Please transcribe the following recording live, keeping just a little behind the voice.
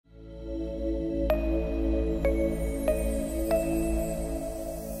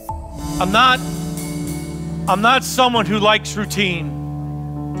I'm not someone who likes routine,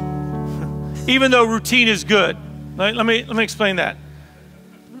 even though routine is good. Let me explain that.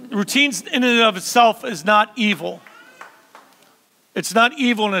 Routine in and of itself is not evil. It's not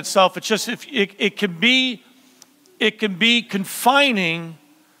evil in itself. It's just it can be confining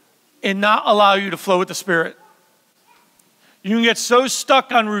and not allow you to flow with the Spirit. You can get so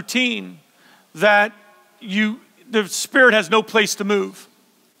stuck on routine that the Spirit has no place to move.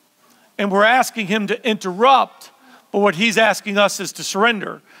 And we're asking him to interrupt, but what he's asking us is to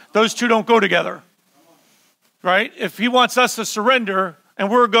surrender. Those two don't go together, right? If he wants us to surrender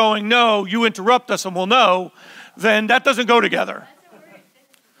and we're going, no, you interrupt us and we'll know, then that doesn't go together.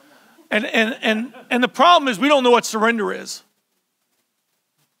 And the problem is we don't know what surrender is.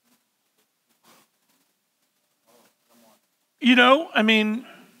 You know, I mean,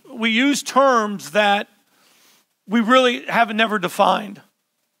 we use terms that we really haven't never defined.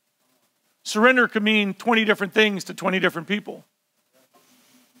 Surrender could mean 20 different things to 20 different people.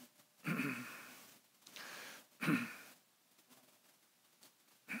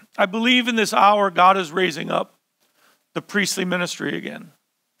 I believe in this hour God is raising up the priestly ministry again.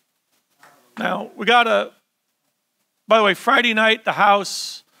 Now, by the way, Friday night, the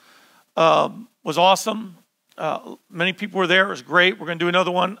house was awesome. Many people were there. It was great. We're going to do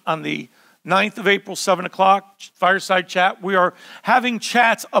another one on the 9th of April, 7 o'clock, fireside chat. We are having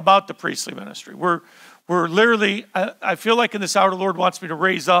chats about the priestly ministry. We're literally, I feel like in this hour, the Lord wants me to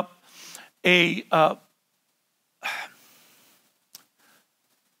raise up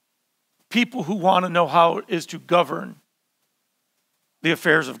people who want to know how it is to govern the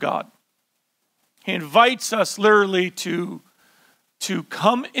affairs of God. He invites us literally to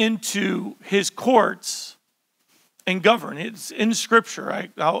come into his courts and govern. It's in Scripture.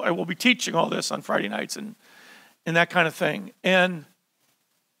 I will be teaching all this on Friday nights and that kind of thing. And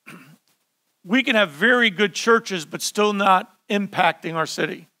we can have very good churches, but still not impacting our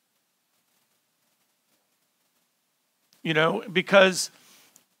city. You know, because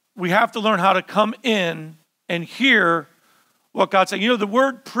we have to learn how to come in and hear what God's saying. You know, the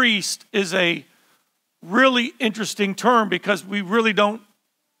word priest is a really interesting term because we really don't.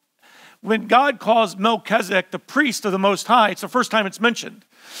 When God calls Melchizedek the priest of the Most High, it's the first time it's mentioned.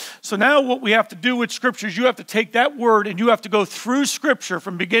 So now what we have to do with Scripture is you have to take that word and you have to go through Scripture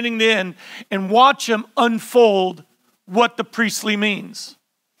from beginning to end and watch him unfold what the priestly means.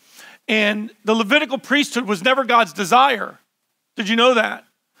 And the Levitical priesthood was never God's desire. Did you know that?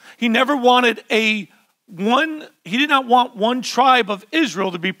 He never wanted he did not want one tribe of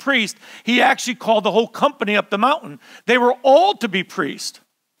Israel to be priest. He actually called the whole company up the mountain. They were all to be priests.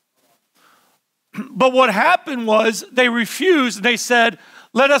 But what happened was they refused and they said,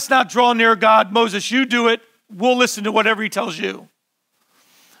 let us not draw near God. Moses, you do it. We'll listen to whatever he tells you.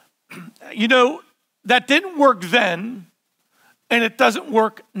 You know, that didn't work then and it doesn't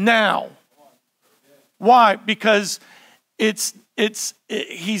work now. Why? Because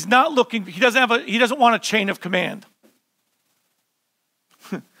he's not looking, he doesn't want a chain of command.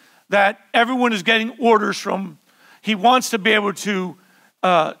 That everyone is getting orders from, he wants to be able to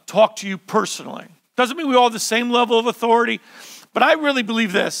talk to you personally. Doesn't mean we all have the same level of authority, but I really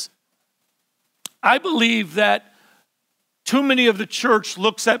believe this. I believe that too many of the church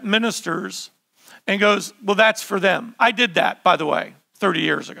looks at ministers and goes, well, that's for them. I did that, by the way, 30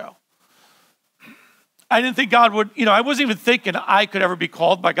 years ago. I didn't think God would, I wasn't even thinking I could ever be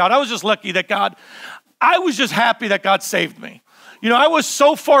called by God. I was just lucky that I was just happy that God saved me. I was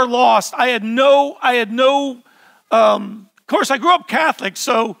so far lost. Of course, I grew up Catholic,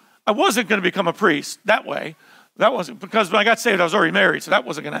 so I wasn't going to become a priest that way. That wasn't, because when I got saved, I was already married, so that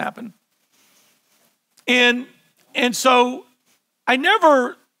wasn't going to happen. And so I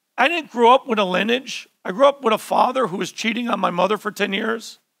didn't grow up with a lineage. I grew up with a father who was cheating on my mother for 10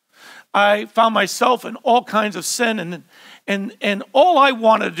 years. I found myself in all kinds of sin, and all I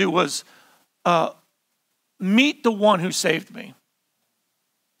wanted to do was meet the one who saved me.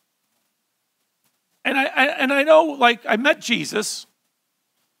 And I know, like, I met Jesus,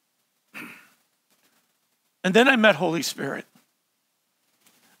 and then I met Holy Spirit.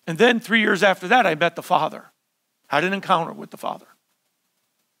 And then 3 years after that, I met the Father. Had an encounter with the Father.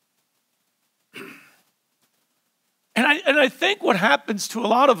 And I think what happens to a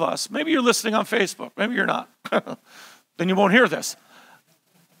lot of us, maybe you're listening on Facebook, maybe you're not, then you won't hear this,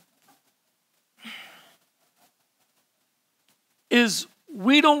 is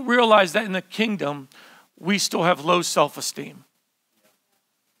we don't realize that in the kingdom, we still have low self-esteem.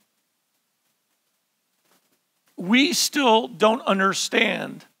 We still don't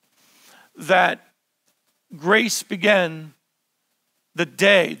understand that grace began the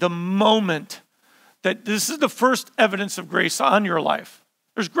day, the moment that this is the first evidence of grace on your life.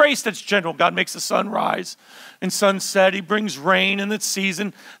 There's grace that's general. God makes the sun rise and sunset. He brings rain in its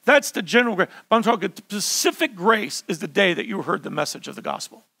season. That's the general grace. But I'm talking specific grace is the day that you heard the message of the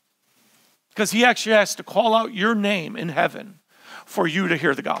gospel. Because he actually has to call out your name in heaven for you to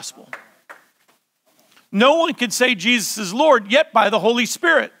hear the gospel. No one can say Jesus is Lord yet by the Holy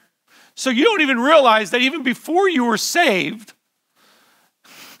Spirit. So you don't even realize that even before you were saved,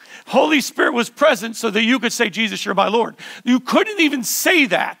 Holy Spirit was present so that you could say, Jesus, you're my Lord. You couldn't even say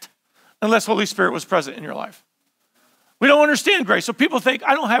that unless Holy Spirit was present in your life. We don't understand grace. So people think,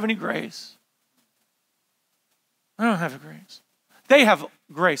 I don't have any grace. I don't have a grace. They have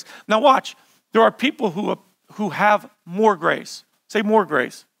grace. Now watch. There are people who have more grace. Say more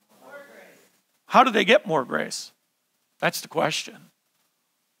grace. More grace. How do they get more grace? That's the question.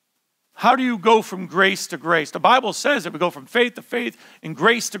 How do you go from grace to grace? The Bible says that we go from faith to faith and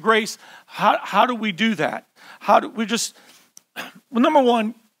grace to grace. How do we do that? How do we just, well, number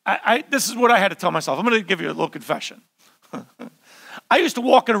one, this is what I had to tell myself. I'm going to give you a little confession. I used to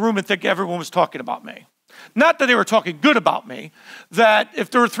walk in a room and think everyone was talking about me. Not that they were talking good about me, that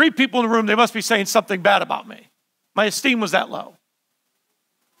if there were 3 people in the room, they must be saying something bad about me. My esteem was that low.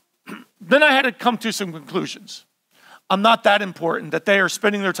 Then I had to come to some conclusions. I'm not that important that they are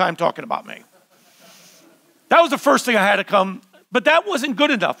spending their time talking about me. That was the first thing I had to come, but that wasn't good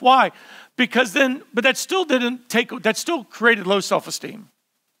enough. Why? Because then, but that still created low self-esteem.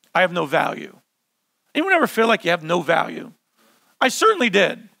 I have no value. Anyone ever feel like you have no value? I certainly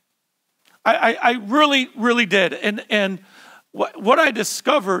did. I really, really did. And what I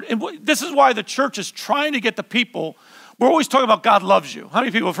discovered, and this is why the church is trying to get the people, we're always talking about God loves you. How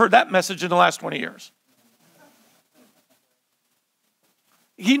many people have heard that message in the last 20 years?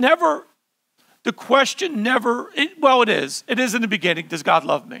 The question never, it is. It is in the beginning, does God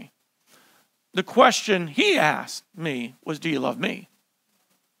love me? The question he asked me was, do you love me?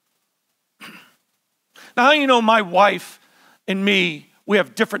 Now, you know, my wife and me, we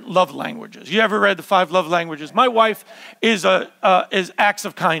have different love languages. You ever read the 5 love languages? My wife is acts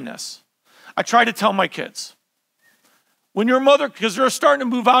of kindness. I try to tell my kids, when your mother, because they're starting to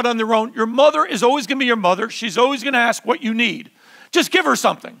move out on their own, your mother is always going to be your mother. She's always going to ask what you need. Just give her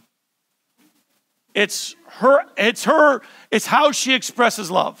something. It's how she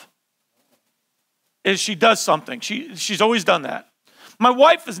expresses love. Is she does something. She's always done that. My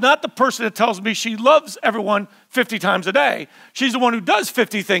wife is not the person that tells me she loves everyone 50 times a day. She's the one who does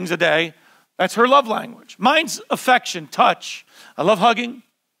 50 things a day. That's her love language. Mine's affection, touch. I love hugging.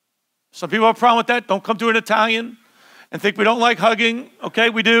 Some people have a problem with that. Don't come to an Italian and think we don't like hugging. Okay,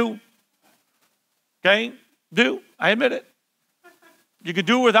 we do. Okay, do. I admit it. You can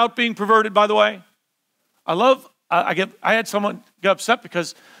do it without being perverted, by the way. I had someone get upset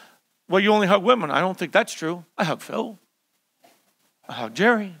because, well, you only hug women. I don't think that's true. I hug Phil. I hug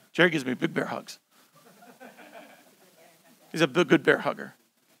Jerry. Jerry gives me big bear hugs. He's a good bear hugger.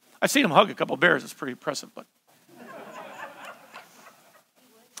 I've seen him hug a couple bears. It's pretty impressive. But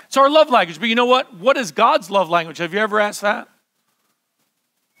it's our love language. But you know what? What is God's love language? Have you ever asked that?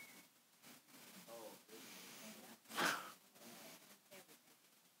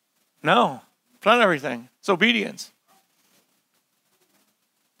 No, it's not everything. It's obedience.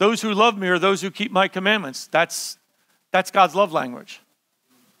 Those who love me are those who keep my commandments. That's God's love language.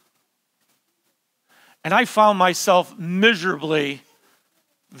 And I found myself miserably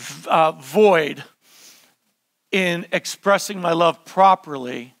void in expressing my love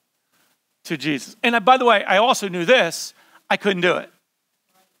properly to Jesus. And by the way, I also knew this, I couldn't do it.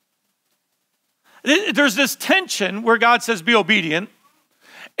 There's this tension where God says, be obedient.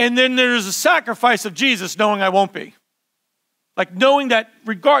 And then there's a sacrifice of Jesus knowing I won't be. Like knowing that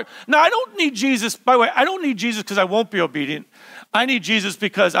regard. Now, I don't need Jesus, by the way, I don't need Jesus because I won't be obedient. I need Jesus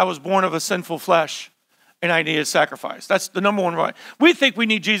because I was born of a sinful flesh and I need a sacrifice. That's the number one right. We think we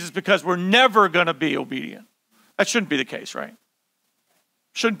need Jesus because we're never going to be obedient. That shouldn't be the case, right?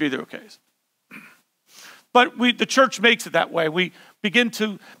 Shouldn't be the case. But the church makes it that way. We begin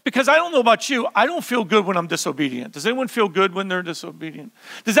to, because I don't know about you, I don't feel good when I'm disobedient. Does anyone feel good when they're disobedient?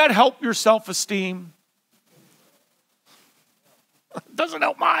 Does that help your self-esteem? It doesn't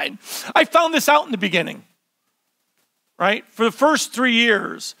help mine. I found this out in the beginning, right? For the first 3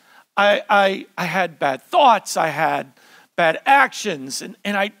 years, I had bad thoughts, I had bad actions, and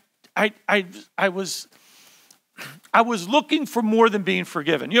I was looking for more than being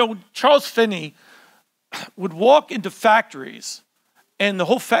forgiven. You know, Charles Finney would walk into factories, and the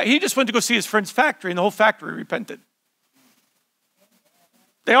whole he just went to go see his friend's factory, and the whole factory repented.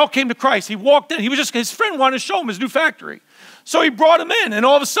 They all came to Christ. He walked in. His friend wanted to show him his new factory. So he brought him in, and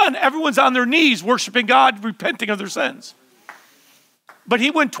all of a sudden, everyone's on their knees worshiping God, repenting of their sins. But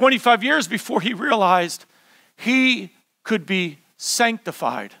he went 25 years before he realized he could be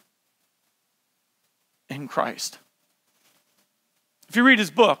sanctified in Christ. If you read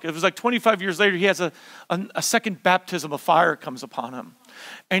his book, it was like 25 years later, he has a second baptism of fire comes upon him,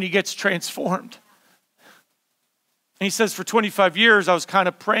 and he gets transformed. And he says, for 25 years, I was kind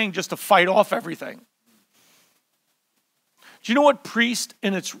of praying just to fight off everything. Do you know what priest,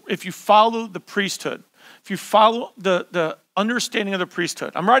 if you follow the priesthood, if you follow the understanding of the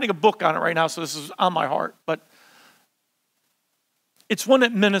priesthood, I'm writing a book on it right now, so this is on my heart, but it's one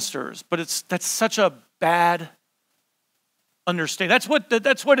that ministers, but that's such a bad understanding.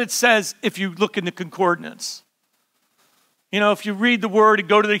 That's what it says if you look in the concordance. You know, if you read the word and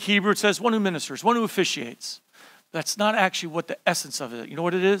go to the Hebrew, it says one who ministers, one who officiates. That's not actually what the essence of it is. You know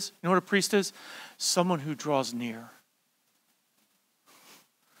what it is? You know what a priest is? Someone who draws near.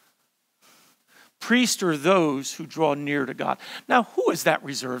 Priests are those who draw near to God. Now, who is that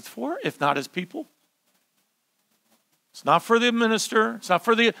reserved for, if not his people? It's not for the minister. It's not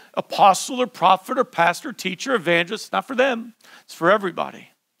for the apostle or prophet or pastor, teacher, evangelist. It's not for them. It's for everybody.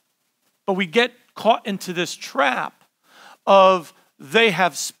 But we get caught into this trap of they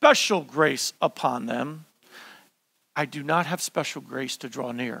have special grace upon them. I do not have special grace to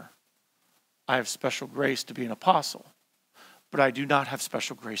draw near. I have special grace to be an apostle, but I do not have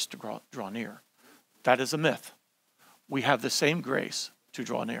special grace to draw near. That is a myth. We have the same grace to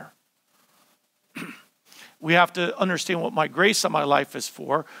draw near. We have to understand what my grace on my life is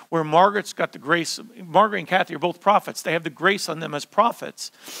for, where Margaret's got the grace. Margaret and Kathy are both prophets. They have the grace on them as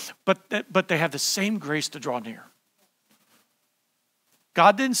prophets, but they have the same grace to draw near.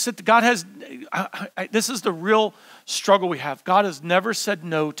 God didn't sit, God has, this is the real struggle we have. God has never said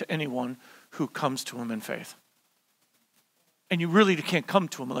no to anyone who comes to him in faith. And you really can't come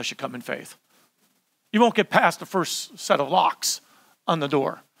to him unless you come in faith. You won't get past the first set of locks on the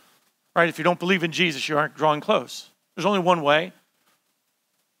door, right? If you don't believe in Jesus, you aren't drawing close. There's only one way,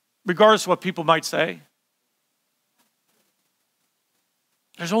 regardless of what people might say.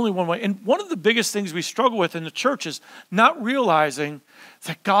 There's only one way. And one of the biggest things we struggle with in the church is not realizing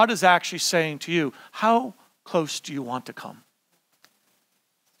that God is actually saying to you, how close do you want to come?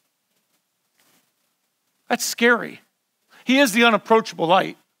 That's scary. He is the unapproachable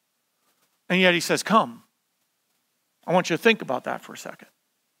light. And yet he says, come. I want you to think about that for a second.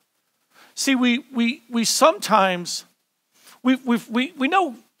 See, we sometimes, we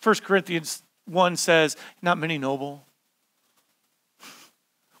know 1 Corinthians 1 says, not many noble.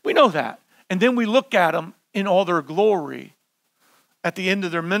 We know that. And then we look at them in all their glory at the end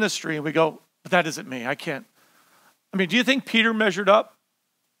of their ministry and we go, but that isn't me. I can't. I mean, do you think Peter measured up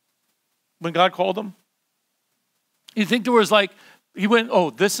when God called him? You think there was like, he went,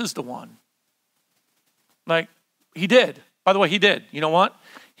 oh, this is the one. Like, he did. By the way, he did. You know what?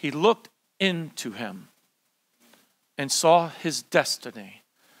 He looked into him and saw his destiny,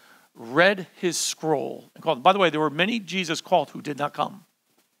 read his scroll, and called him. By the way, there were many Jesus called who did not come.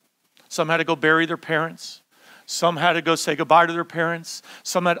 Some had to go bury their parents. Some had to go say goodbye to their parents.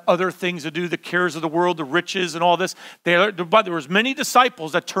 Some had other things to do, the cares of the world, the riches and all this. There was many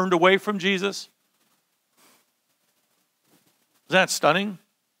disciples that turned away from Jesus. Isn't that stunning?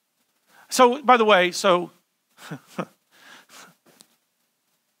 So, by the way,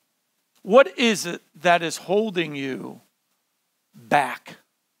 what is it that is holding you back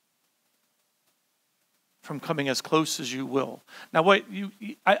from coming as close as you will? Now,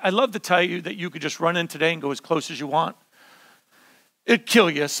 I love to tell you that you could just run in today and go as close as you want. It'd kill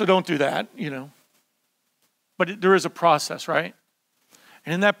you, so don't do that, you know. But there is a process, right?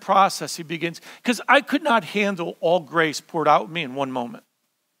 And in that process, he begins, because I could not handle all grace poured out in me in one moment.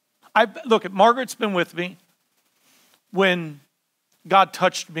 Look, Margaret's been with me when God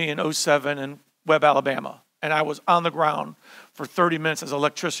touched me in 2007 in Webb, Alabama, and I was on the ground for 30 minutes as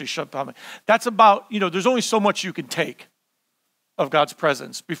electricity shut on me. That's about, there's only so much you can take of God's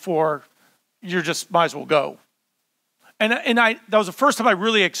presence before you just might as well go. And that was the first time I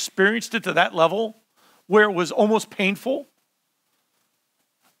really experienced it to that level where it was almost painful.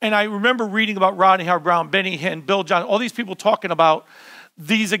 And I remember reading about Rodney Howard-Browne, Benny Hinn, Bill Johnson, all these people talking about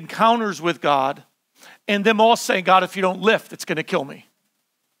these encounters with God and them all saying, God, if you don't lift, it's going to kill me.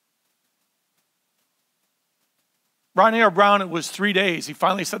 Rodney Howard-Browne, it was 3 days. He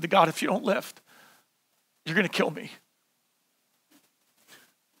finally said to God, if you don't lift, you're going to kill me.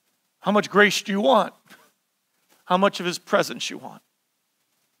 How much grace do you want? How much of his presence you want?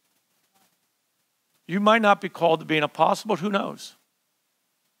 You might not be called to be an apostle, but who knows?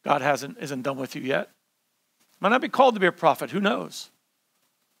 God isn't done with you yet. Might not be called to be a prophet. Who knows?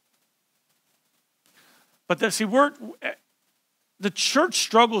 But the church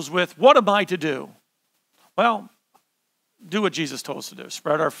struggles with, what am I to do? Well, do what Jesus told us to do.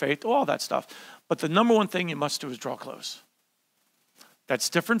 Spread our faith, all that stuff. But the number one thing you must do is draw close. That's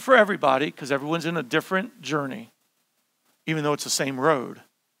different for everybody because everyone's in a different journey. Even though it's the same road,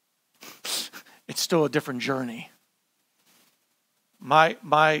 it's still a different journey.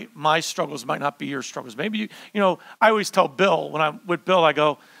 My struggles might not be your struggles. Maybe I always tell Bill, when I'm with Bill, I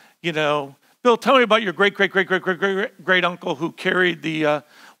go, Bill, tell me about your great uncle who carried the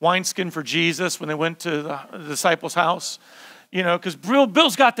wineskin for Jesus when they went to the disciples' house. Because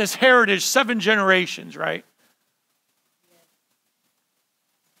Bill's got this heritage, 7 generations, right?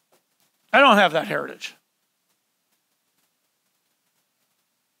 I don't have that heritage.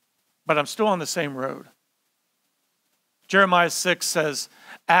 But I'm still on the same road. Jeremiah 6 says,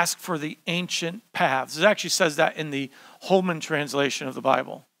 ask for the ancient paths. It actually says that in the Holman translation of the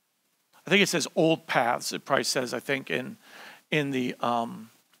Bible. I think it says old paths. It probably says, I think, in the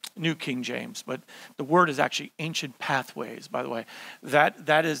New King James. But the word is actually ancient pathways, by the way.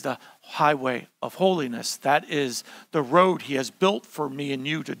 That is the highway of holiness. That is the road he has built for me and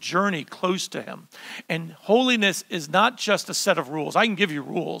you to journey close to him. And holiness is not just a set of rules. I can give you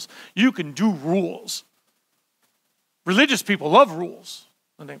rules. You can do rules. Religious people love rules,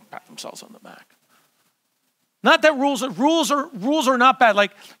 and they pat themselves on the back. Not that rules are not bad.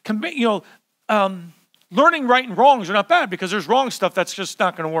 Like, learning right and wrongs are not bad because there's wrong stuff that's just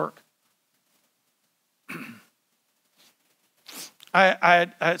not going to work. I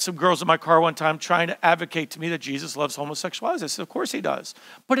had some girls in my car one time trying to advocate to me that Jesus loves homosexuality. I said, of course he does,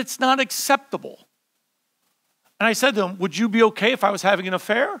 but it's not acceptable. And I said to them, would you be okay if I was having an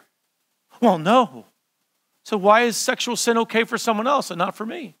affair? Well, no. So why is sexual sin okay for someone else and not for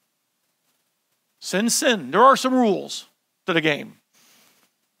me? Sin's sin. There are some rules to the game.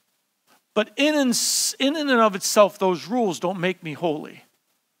 But in and of itself, those rules don't make me holy.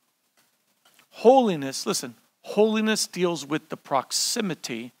 Holiness, listen, holiness deals with the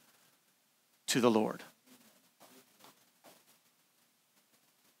proximity to the Lord.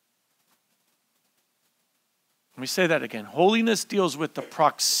 Let me say that again. Holiness deals with the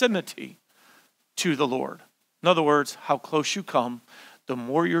proximity to the Lord. In other words, how close you come, the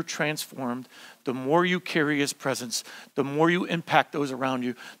more you're transformed, the more you carry his presence, the more you impact those around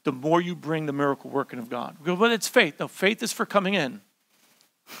you, the more you bring the miracle working of God. We go, but it's faith. No, faith is for coming in.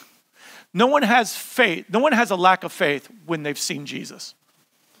 No one has faith. No one has a lack of faith when they've seen Jesus.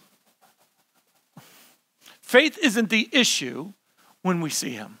 Faith isn't the issue when we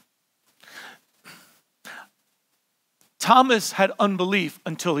see him. Thomas had unbelief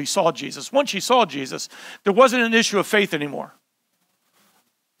until he saw Jesus. Once he saw Jesus, there wasn't an issue of faith anymore.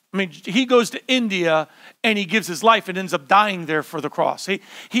 I mean, he goes to India and he gives his life and ends up dying there for the cross.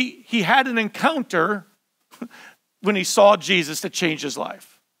 He had an encounter when he saw Jesus that changed his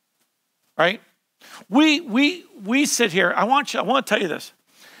life. Right? We sit here. I want to tell you this.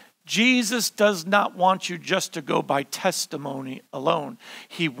 Jesus does not want you just to go by testimony alone.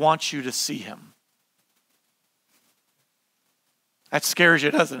 He wants you to see him. That scares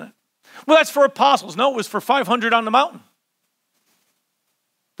you, doesn't it? Well, that's for apostles. No, it was for 500 on the mountain.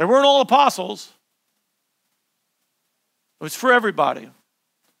 They weren't all apostles. It was for everybody.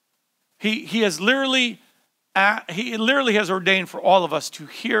 He literally has ordained for all of us to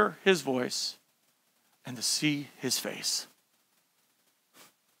hear his voice and to see his face.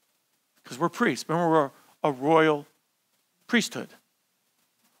 Because we're priests. Remember, we're a royal priesthood.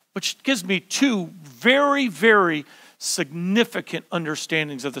 Which gives me 2 very, very significant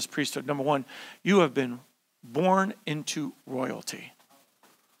understandings of this priesthood. Number 1, you have been born into royalty.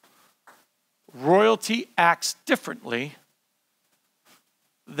 Royalty acts differently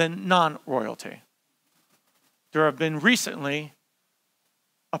than non-royalty. There have been recently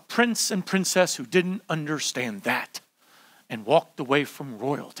a prince and princess who didn't understand that and walked away from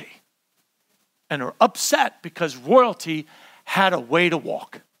royalty and are upset because royalty had a way to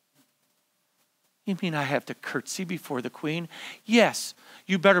walk. You mean I have to curtsy before the queen? Yes,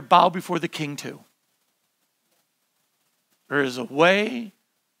 you better bow before the king too. There is a way.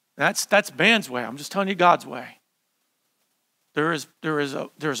 That's man's way. I'm just telling you God's way. There is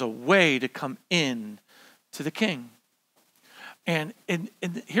a way to come in to the king. And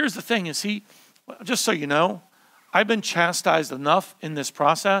here's the thing is just so you know, I've been chastised enough in this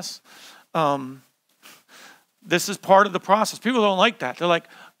process. This is part of the process. People don't like that. They're like,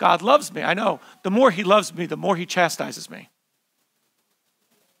 God loves me. I know. The more he loves me, the more he chastises me.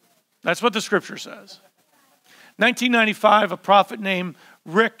 That's what the scripture says. 1995, a prophet named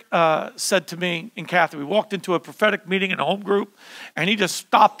Rick said to me and Kathy, we walked into a prophetic meeting in a home group, and he just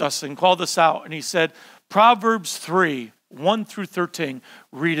stopped us and called us out. And he said, Proverbs 3, 1 through 13,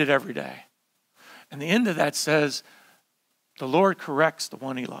 read it every day. And the end of that says, the Lord corrects the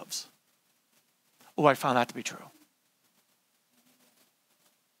one he loves. Oh, I found that to be true.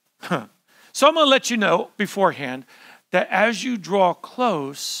 So I'm going to let you know beforehand that as you draw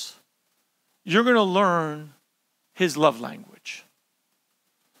close, you're going to learn his love language.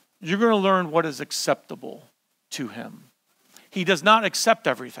 You're going to learn what is acceptable to him. He does not accept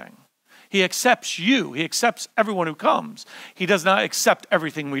everything. He accepts you. He accepts everyone who comes. He does not accept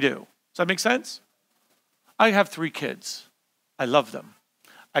everything we do. Does that make sense? I have 3 kids. I love them.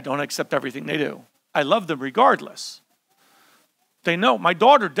 I don't accept everything they do. I love them regardless. They know. My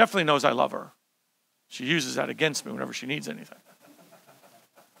daughter definitely knows I love her. She uses that against me whenever she needs anything.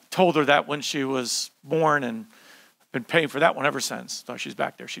 Told her that when she was born, and been paying for that one ever since. So she's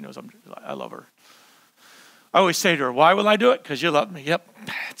back there. She knows I love her. I always say to her, why will I do it? Because you love me. Yep,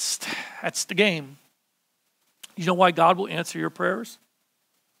 that's the game. You know why God will answer your prayers?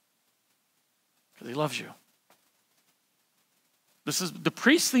 Because he loves you. The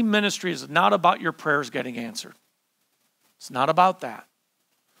priestly ministry is not about your prayers getting answered. It's not about that.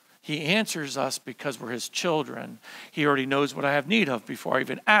 He answers us because we're his children. He already knows what I have need of before I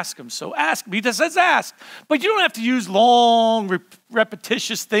even ask him. So ask me. He just says ask. But you don't have to use long,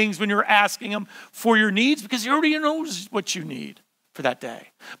 repetitious things when you're asking him for your needs, because he already knows what you need for that day.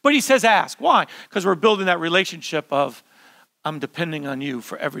 But he says ask. Why? Because we're building that relationship of I'm depending on you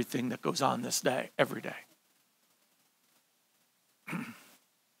for everything that goes on this day, every day.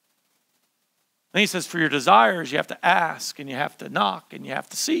 And he says, for your desires, you have to ask, and you have to knock, and you have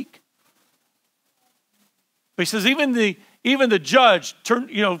to seek. But he says, even the judge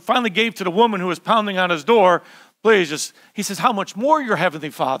finally gave to the woman who was pounding on his door, he says, how much more your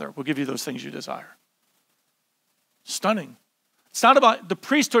heavenly Father will give you those things you desire. Stunning. The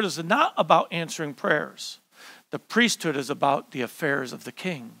priesthood is not about answering prayers. The priesthood is about the affairs of the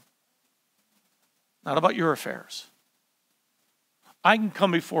king. Not about your affairs. I can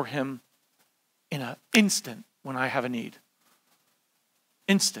come before him in an instant when I have a need.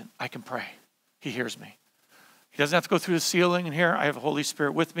 Instant, I can pray. He hears me. He doesn't have to go through the ceiling and here. I have the Holy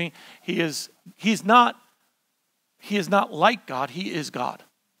Spirit with me. He's not like God. He is God.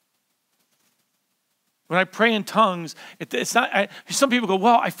 When I pray in tongues, it's not. Some people go,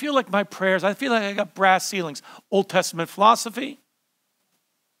 well, I feel like my prayers, I feel like I got brass ceilings. Old Testament philosophy,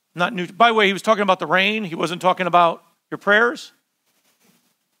 not new. By the way, he was talking about the rain. He wasn't talking about your prayers.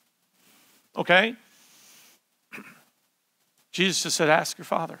 Okay? Jesus just said, ask your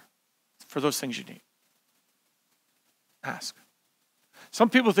Father for those things you need. Ask. Some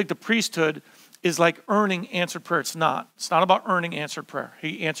people think the priesthood is like earning answered prayer. It's not. It's not about earning answered prayer.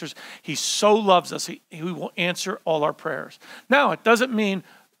 He so loves us, he will answer all our prayers. Now, it doesn't mean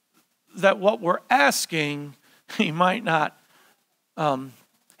that what we're asking, he might not,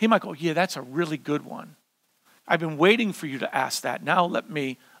 he might go, yeah, that's a really good one. I've been waiting for you to ask that. Now let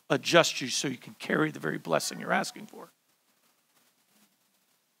me adjust you so you can carry the very blessing you're asking for.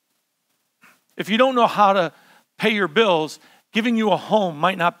 If you don't know how to pay your bills, giving you a home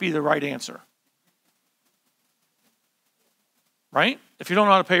might not be the right answer. Right? If you don't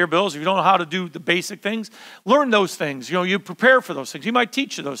know how to pay your bills, if you don't know how to do the basic things, learn those things. You prepare for those things. He might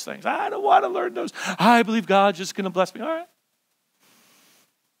teach you those things. I don't want to learn those. I believe God's just going to bless me. All right.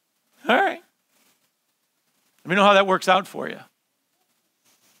 All right. Let me know how that works out for you.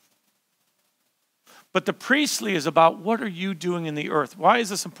 But the priestly is about what are you doing in the earth? Why is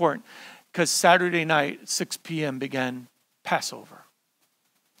this important? Because Saturday night at 6 p.m. began Passover.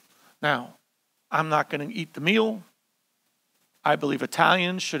 Now, I'm not going to eat the meal. I believe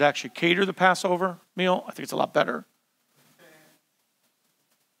Italians should actually cater the Passover meal. I think it's a lot better.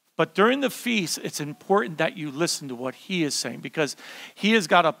 But during the feast, it's important that you listen to what he is saying, because he has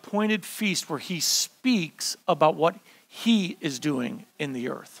got a pointed feast where he speaks about what he is doing in the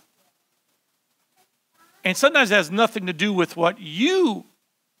earth. And sometimes it has nothing to do with what you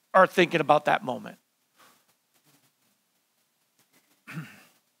are thinking about that moment.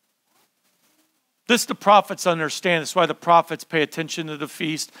 This the prophets understand. That's why the prophets pay attention to the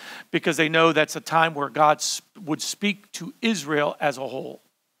feast, because they know that's a time where God would speak to Israel as a whole.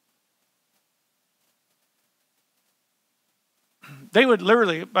 They would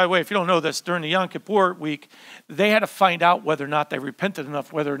literally, by the way, if you don't know this, during the Yom Kippur week, they had to find out whether or not they repented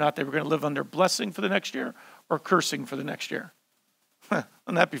enough, whether or not they were going to live under blessing for the next year or cursing for the next year. Wouldn't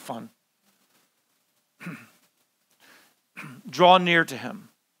that be fun? Draw near to him.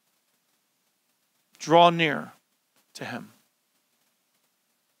 Draw near to him.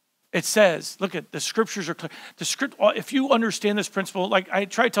 It says, look at the scriptures are clear. If you understand this principle, like I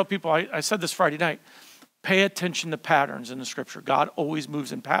try to tell people, I said this Friday night, pay attention to patterns in the scripture. God always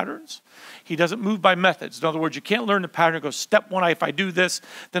moves in patterns. He doesn't move by methods. In other words, you can't learn the pattern and go, step one, if I do this,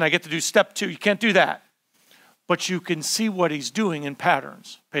 then I get to do step two. You can't do that. But you can see what he's doing in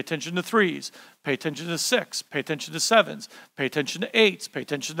patterns. Pay attention to threes. Pay attention to six. Pay attention to sevens. Pay attention to eights. Pay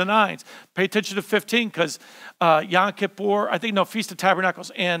attention to nines. Pay attention to 15 because Yom Kippur, Feast of Tabernacles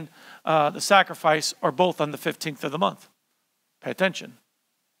and the sacrifice are both on the 15th of the month. Pay attention.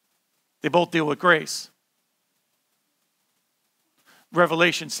 They both deal with grace.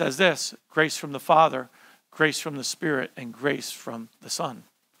 Revelation says this, grace from the Father, grace from the Spirit, and grace from the Son.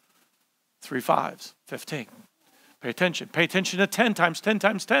 3 5s, 15. Pay attention. Pay attention to 10 times 10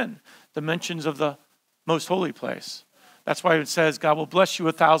 times 10, dimensions of the most holy place. That's why it says God will bless you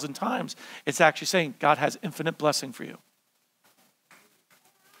 1,000 times. It's actually saying God has infinite blessing for you.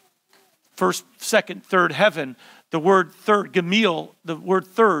 First, second, third heaven. The word third, Gemil,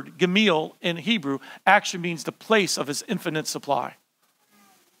 in Hebrew, actually means the place of his infinite supply.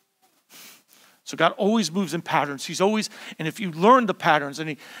 So God always moves in patterns. He's always, and if you learn the patterns,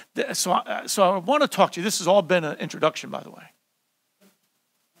 so I want to talk to you. This has all been an introduction, by the way.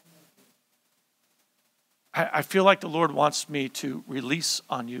 I feel like the Lord wants me to release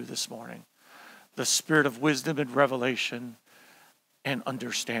on you this morning the spirit of wisdom and revelation and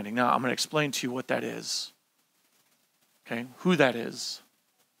understanding. Now, I'm going to explain to you what that is. Okay, who that is.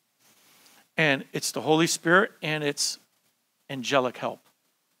 And it's the Holy Spirit and it's angelic help.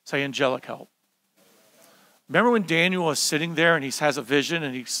 Say angelic help. Remember when Daniel was sitting there and he has a vision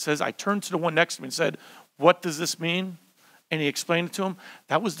and he says, I turned to the one next to me and said, what does this mean? And he explained it to him.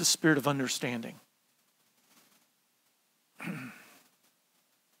 That was the spirit of understanding.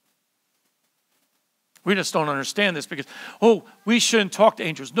 We just don't understand this because, we shouldn't talk to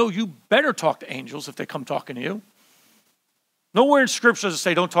angels. No, you better talk to angels if they come talking to you. Nowhere in Scripture does it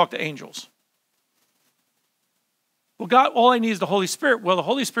say don't talk to angels. Well, God, all I need is the Holy Spirit. Well, the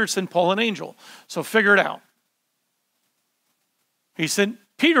Holy Spirit sent Paul an angel, so figure it out. He sent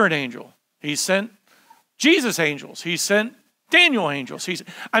Peter an angel. He sent Jesus angels. He sent Daniel angels.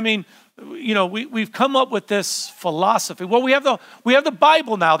 We've come up with this philosophy. Well, we have the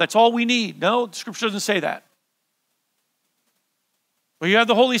Bible now. That's all we need. No, the Scripture doesn't say that. Well, you have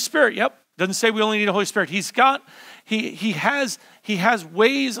the Holy Spirit. Yep, doesn't say we only need the Holy Spirit. He has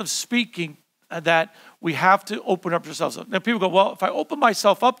ways of speaking that we have to open up ourselves up. Now people go, well, if I open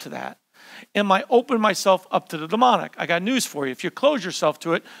myself up to that, am I open myself up to the demonic? I got news for you. If you close yourself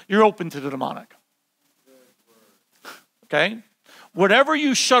to it, you're open to the demonic. Okay? Whatever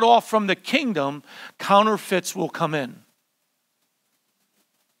you shut off from the kingdom, counterfeits will come in.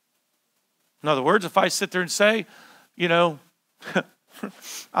 In other words, if I sit there and say,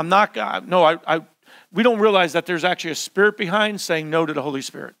 I'm not God. No, we don't realize that there's actually a spirit behind saying no to the Holy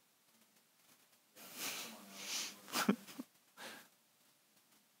Spirit.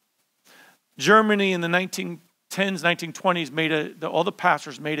 Germany in the 1910s, 1920s all the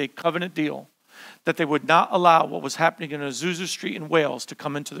pastors made a covenant deal that they would not allow what was happening in Azusa Street in Wales to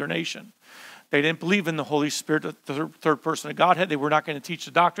come into their nation. They didn't believe in the Holy Spirit, the third person of Godhead. They were not going to teach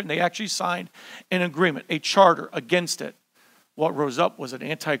the doctrine. They actually signed an agreement, a charter against it. What rose up was an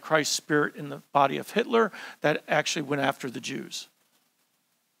antichrist spirit in the body of Hitler that actually went after the Jews.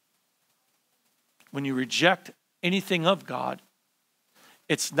 When you reject anything of God,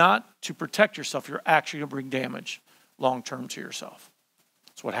 it's not to protect yourself. You're actually going to bring damage long-term to yourself.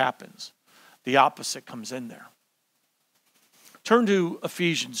 That's what happens. The opposite comes in there. Turn to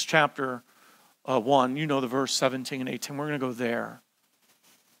Ephesians chapter 1. You know the verse 17 and 18. We're going to go there.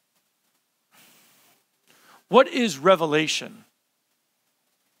 What is revelation?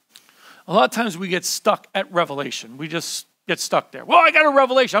 A lot of times we get stuck at revelation. We just get stuck there. Well, I got a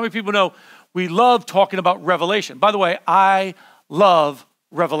revelation. How many people know we love talking about revelation? By the way, I love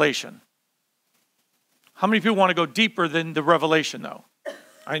revelation. How many people want to go deeper than the revelation, though?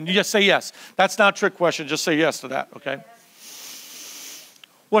 And you just say yes. That's not a trick question. Just say yes to that, okay?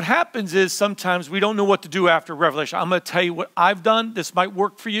 What happens is sometimes we don't know what to do after revelation. I'm going to tell you what I've done. This might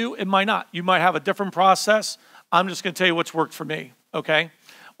work for you. It might not. You might have a different process. I'm just going to tell you what's worked for me, okay?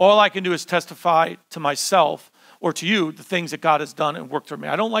 All I can do is testify to myself or to you the things that God has done and worked for me.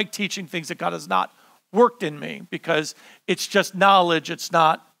 I don't like teaching things that God has not worked in me because it's just knowledge.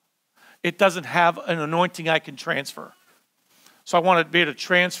 It doesn't have an anointing I can transfer. So I want to be able to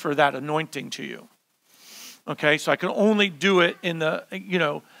transfer that anointing to you. Okay, so I can only do it in the,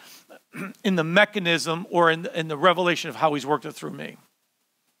 in the mechanism or in the revelation of how he's worked it through me.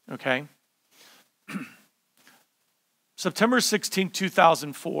 Okay? September 16,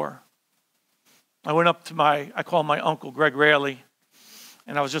 2004, I went up to I call him my uncle, Greg Raley,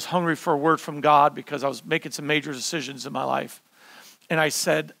 and I was just hungry for a word from God because I was making some major decisions in my life. And I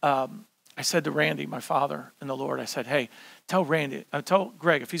said to Randy, my father in the Lord, I said, hey, tell Greg,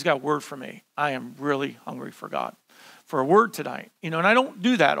 if he's got a word for me, I am really hungry for God, for a word tonight. And I don't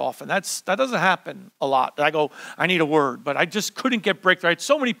do that often. That doesn't happen a lot. I go, I need a word, but I just couldn't get breakthrough. I had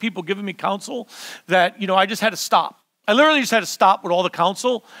so many people giving me counsel that, I just had to stop. I literally just had to stop with all the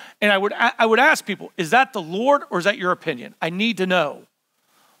counsel, and I would ask people, is that the Lord or is that your opinion? I need to know.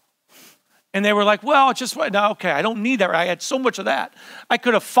 And they were like, well, it's just, no, okay, I don't need that. I had so much of that. I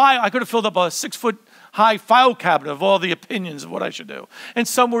could have filled up a 6-foot-high file cabinet of all the opinions of what I should do. And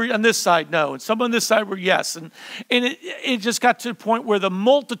some were on this side, no. And some on this side were yes. And it just got to the point where the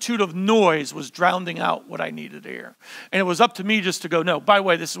multitude of noise was drowning out what I needed to hear. And it was up to me just to go, no. By the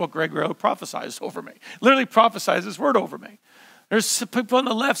way, this is what Greg Raley prophesies over me. Literally prophesies this word over me. There's people on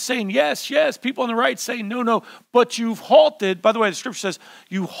the left saying yes, yes. People on the right saying no, no. But you've halted. By the way, the scripture says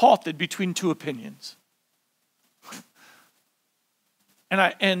you halted between two opinions.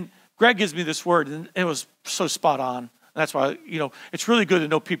 And Greg gives me this word, and it was so spot on. And that's why, it's really good to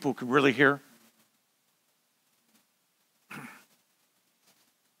know people who can really hear.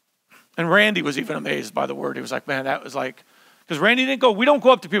 And Randy was even amazed by the word. He was like, man, that was like, because Randy didn't go, we don't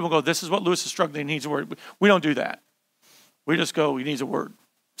go up to people and go, this is what Lewis is struggling, he needs a word. We don't do that. We just go, he needs a word.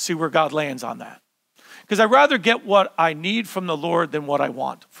 See where God lands on that. Because I'd rather get what I need from the Lord than what I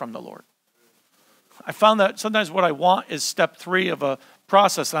want from the Lord. I found that sometimes what I want is step 3 of a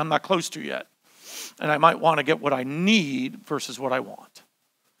process that I'm not close to yet. And I might want to get what I need versus what I want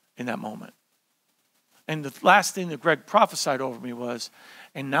in that moment. And the last thing that Greg prophesied over me was,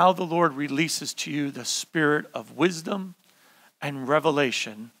 and now the Lord releases to you the spirit of wisdom and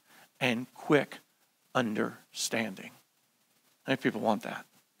revelation and quick understanding. How many people want that?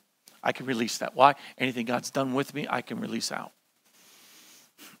 I can release that. Why? Anything God's done with me, I can release out.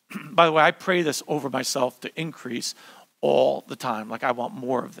 By the way, I pray this over myself to increase all the time. Like I want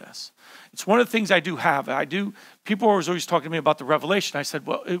more of this. It's one of the things I do have. People were always talking to me about the revelation. I said,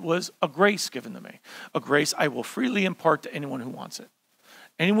 well, it was a grace given to me. A grace I will freely impart to anyone who wants it.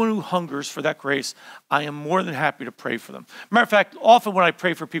 Anyone who hungers for that grace, I am more than happy to pray for them. Matter of fact, often when I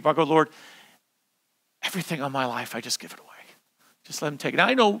pray for people, I go, Lord, everything on my life, I just give it away. Just let him take it. Now,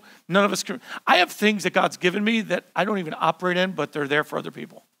 I know none of us can. I have things that God's given me that I don't even operate in, but they're there for other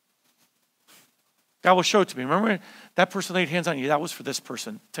people. God will show it to me. Remember that person laid hands on you? That was for this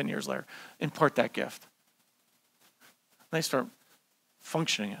person 10 years later. Impart that gift. And they start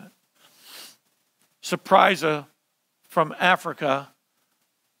functioning in it. Surprise from Africa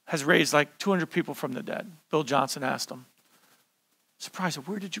has raised like 200 people from the dead. Bill Johnson asked him. Surprise,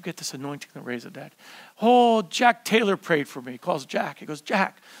 where did you get this anointing to raise the dead? Oh, Jack Taylor prayed for me. He calls Jack. He goes,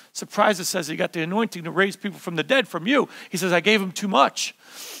 Jack, Surprise says he got the anointing to raise people from the dead from you. He says, I gave him too much.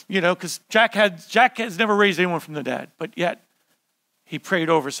 Because Jack has never raised anyone from the dead. But yet, he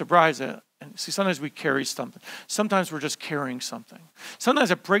prayed over Surprise. And see, sometimes we carry something. Sometimes we're just carrying something. Sometimes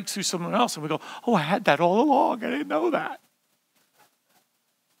it breaks through someone else and we go, oh, I had that all along. I didn't know that.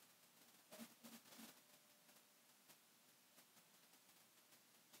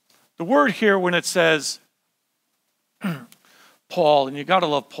 The word here when it says Paul, and you got to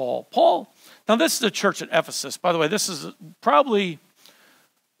love Paul. Paul, now this is a church at Ephesus. By the way, this is probably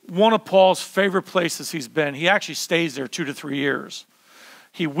one of Paul's favorite places he's been. He actually stays there 2 to 3 years.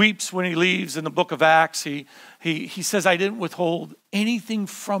 He weeps when he leaves in the book of Acts. He says, I didn't withhold anything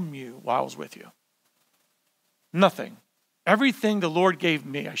from you while I was with you. Nothing. Everything the Lord gave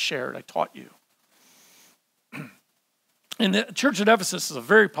me, I shared, I taught you. And the church at Ephesus is a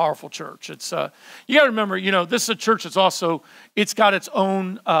very powerful church. It's you got to remember, this is a church that's also, it's got its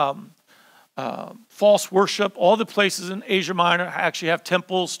own false worship. All the places in Asia Minor actually have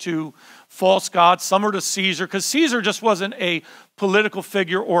temples to false gods. Some are to Caesar, because Caesar just wasn't a political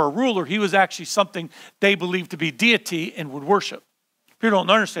figure or a ruler. He was actually something they believed to be deity and would worship. People don't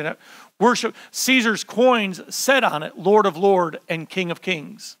understand that. Worship, Caesar's coins said on it, Lord of Lords and King of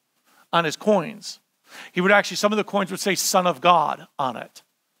Kings on his coins. He would actually, some of the coins would say Son of God on it.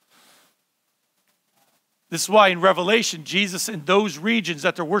 This is why in Revelation, Jesus in those regions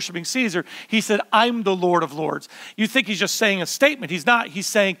that they're worshiping Caesar, he said, I'm the Lord of Lords. You think he's just saying a statement. He's not. He's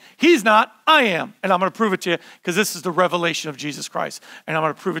saying, he's not, I am. And I'm going to prove it to you because this is the revelation of Jesus Christ. And I'm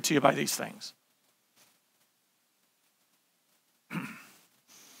going to prove it to you by these things.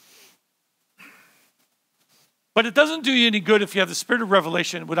 But it doesn't do you any good if you have the spirit of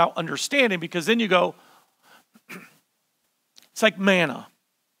revelation without understanding, because then you go, it's like manna.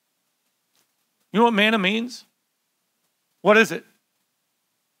 You know what manna means? What is it?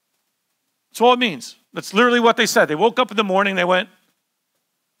 That's all it means. That's literally what they said. They woke up in the morning, they went,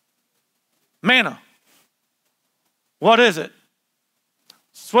 manna. What is it?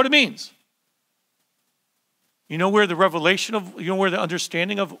 That's what it means. You know where the revelation of, you know where the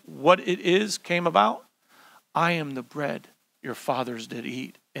understanding of what it is came about? I am the bread your fathers did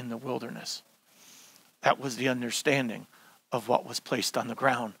eat in the wilderness. That was the understanding of what was placed on the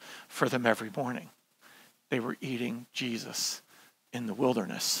ground for them every morning. They were eating Jesus in the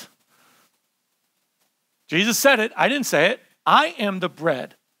wilderness. Jesus said it. I didn't say it. I am the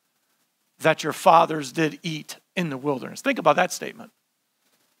bread that your fathers did eat in the wilderness. Think about that statement.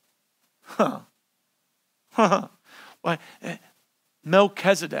 Well,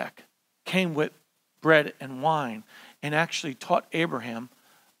 Melchizedek came with bread and wine and actually taught Abraham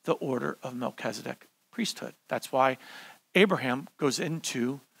the order of Melchizedek priesthood. That's why Abraham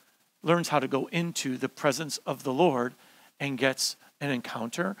learns how to go into the presence of the Lord and gets an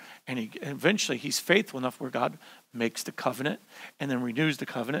encounter, and eventually he's faithful enough where God makes the covenant and then renews the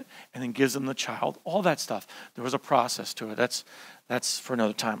covenant and then gives him the child, all that stuff. There was a process to it. That's for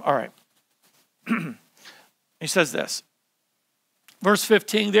another time. All right. He says this, verse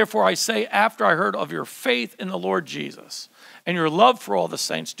 15, therefore I say, after I heard of your faith in the Lord Jesus and your love for all the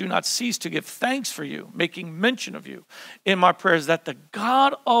saints, do not cease to give thanks for you, making mention of you in my prayers, that the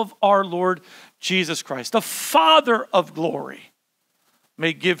God of our Lord Jesus Christ, the Father of glory,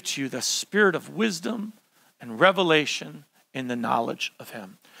 may give to you the spirit of wisdom and revelation in the knowledge of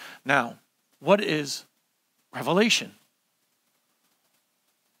him. Now, what is revelation?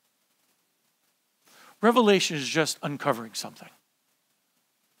 Revelation is just uncovering something.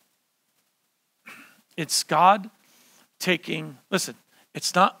 It's God taking, listen,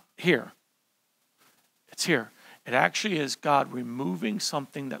 it's not here. It's here. It actually is God removing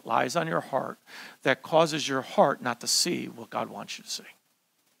something that lies on your heart that causes your heart not to see what God wants you to see.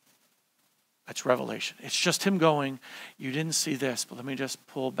 That's revelation. It's just him going, you didn't see this, but let me just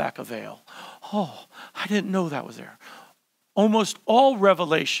pull back a veil. Oh, I didn't know that was there. Almost all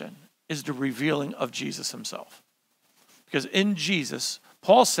revelation is the revealing of Jesus himself. Because in Jesus,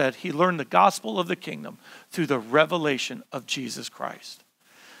 Paul said he learned the gospel of the kingdom through the revelation of Jesus Christ.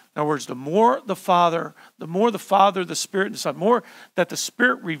 In other words, the more the Father, the Spirit, and the Son, more that the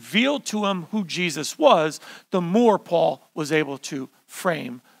Spirit revealed to him who Jesus was, the more Paul was able to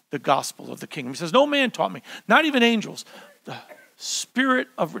frame the gospel of the kingdom. He says, no man taught me, not even angels. The Spirit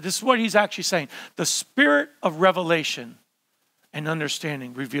of, this is what he's actually saying, the Spirit of revelation and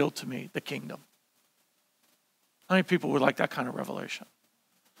understanding revealed to me the kingdom. How many people would like that kind of revelation?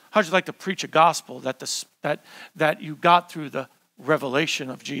 How'd you like to preach a gospel that you got through the revelation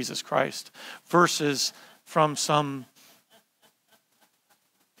of Jesus Christ versus from some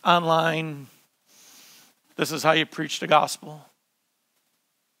online, this is how you preach the gospel?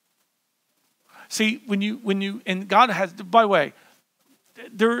 See, when you, and God has, by the way,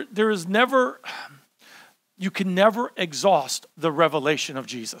 there is never, you can never exhaust the revelation of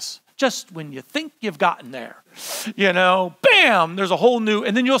Jesus. Just when you think you've gotten there, bam, there's a whole new,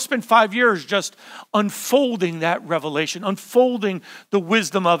 and then you'll spend 5 years just unfolding that revelation, unfolding the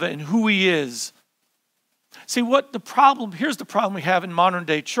wisdom of it and who he is. See, here's the problem we have in modern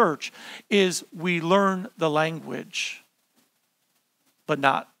day church is we learn the language,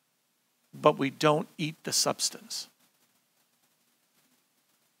 but we don't eat the substance.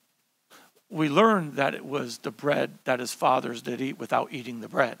 We learned that it was the bread that his fathers did eat without eating the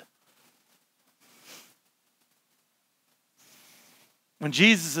bread. When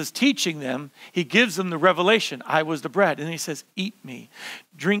Jesus is teaching them, he gives them the revelation, I was the bread. And he says, eat me,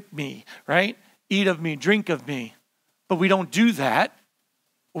 drink me, right? Eat of me, drink of me. But we don't do that.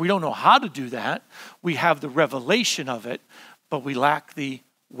 We don't know how to do that. We have the revelation of it, but we lack the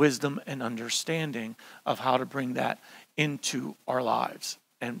wisdom and understanding of how to bring that into our lives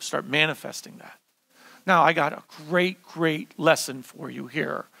and start manifesting that. Now, I got a great, great lesson for you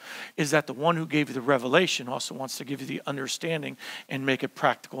here, is that the one who gave you the revelation also wants to give you the understanding and make it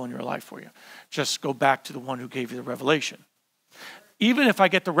practical in your life for you. Just go back to the one who gave you the revelation. Even if I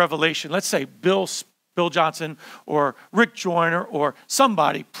get the revelation, let's say Bill Johnson or Rick Joyner or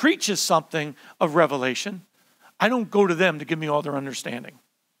somebody preaches something of revelation, I don't go to them to give me all their understanding.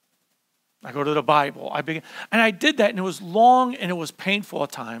 I go to the Bible. And I did that, and it was long and it was painful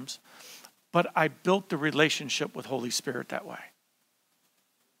at times. But I built the relationship with Holy Spirit that way.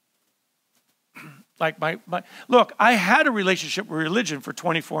 Like look, I had a relationship with religion for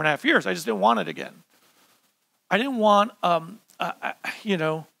 24 and a half years. I just didn't want it again. I didn't want, I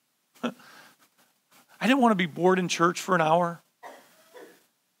didn't want to be bored in church for an hour.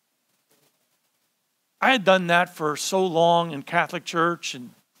 I had done that for so long in Catholic church, and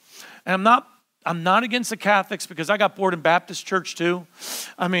I'm not against the Catholics because I got bored in Baptist church too.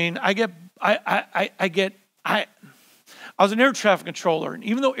 I mean, I was an air traffic controller, and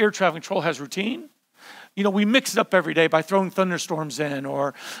even though air traffic control has routine, we mix it up every day by throwing thunderstorms in,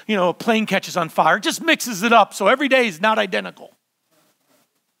 or, a plane catches on fire. It just mixes it up, so every day is not identical.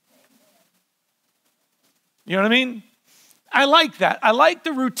 You know what I mean? I like that. I like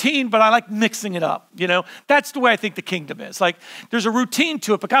the routine, but I like mixing it up. That's the way I think the kingdom is. Like, there's a routine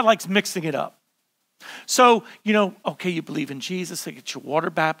to it, but God likes mixing it up. So, okay, you believe in Jesus, they get you water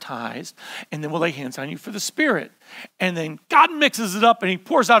baptized, and then we'll lay hands on you for the Spirit. And then God mixes it up, and he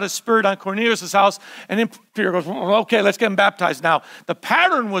pours out his Spirit on Cornelius' house, and then Peter goes, well, okay, let's get him baptized now. The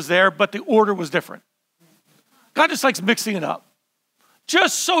pattern was there, but the order was different. God just likes mixing it up.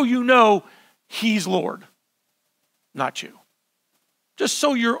 Just so you know he's Lord, not you. Just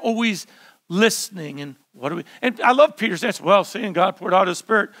so you're always listening. And what do we? And I love Peter's answer. Well, seeing God poured out his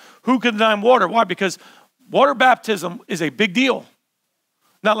Spirit, who can deny water? Why? Because water baptism is a big deal.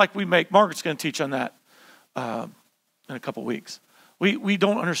 Not like we make. Margaret's going to teach on that in a couple weeks. We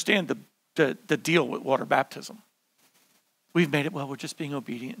don't understand the deal with water baptism. We've made it, well, we're just being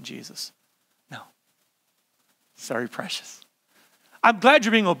obedient in Jesus. No. Sorry, precious. I'm glad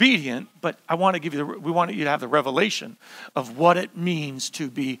you're being obedient, but we want you to have the revelation of what it means to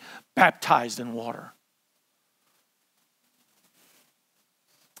be baptized in water.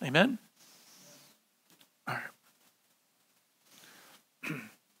 Amen? All right.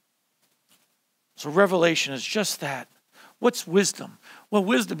 So revelation is just that. What's wisdom? Well,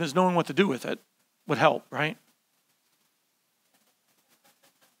 wisdom is knowing what to do with it. Would help, right?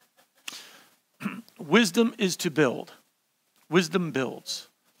 Wisdom is to build. Wisdom builds.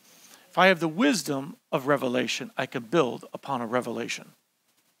 If I have the wisdom of revelation, I can build upon a revelation.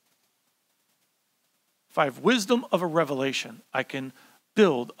 If I have wisdom of a revelation, I can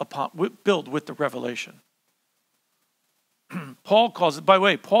build with the revelation. Paul calls it, by the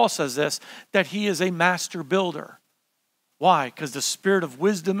way, Paul says this, that he is a master builder. Why? Because the spirit of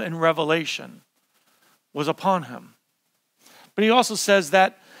wisdom and revelation was upon him. But he also says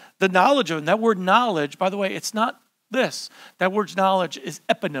that the knowledge of him, that word knowledge, by the way, it's not this. That word knowledge is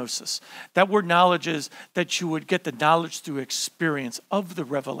epignosis. That word knowledge is that you would get the knowledge through experience of the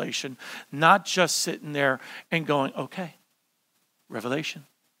revelation, not just sitting there and going, okay, revelation.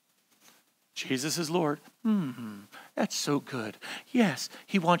 Jesus is Lord. That's so good. Yes,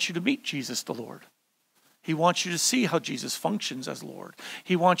 he wants you to meet Jesus the Lord. He wants you to see how Jesus functions as Lord.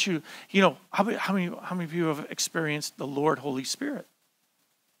 He wants you, how many of you have experienced the Lord Holy Spirit?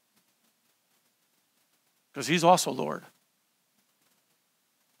 Because he's also Lord.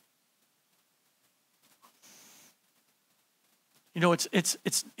 He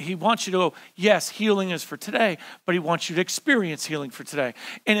wants you to go, yes, healing is for today, but he wants you to experience healing for today.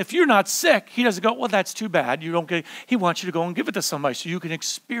 And if you're not sick, he doesn't go, well, that's too bad. He wants you to go and give it to somebody so you can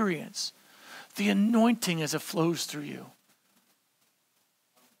experience the anointing as it flows through you.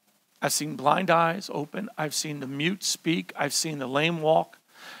 I've seen blind eyes open. I've seen the mute speak. I've seen the lame walk.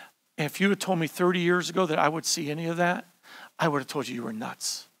 And if you had told me 30 years ago that I would see any of that, I would have told you were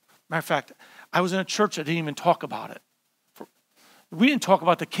nuts. Matter of fact, I was in a church that didn't even talk about it. We didn't talk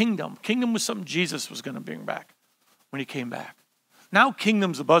about the kingdom. Kingdom was something Jesus was going to bring back when he came back. Now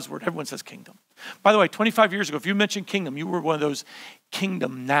kingdom's a buzzword. Everyone says kingdom. By the way, 25 years ago, if you mentioned kingdom, you were one of those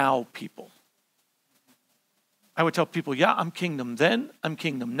kingdom now people. I would tell people, yeah, I'm kingdom then, I'm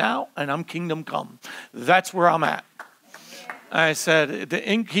kingdom now, and I'm kingdom come. That's where I'm at. I said,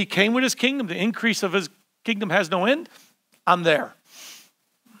 he came with his kingdom. The increase of his kingdom has no end. I'm there.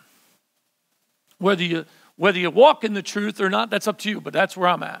 Whether you walk in the truth or not, that's up to you, but that's where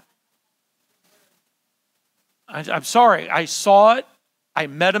I'm at. I'm sorry. I saw it. I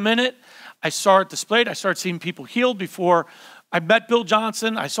met him in it. I saw it displayed. I started seeing people healed before I met Bill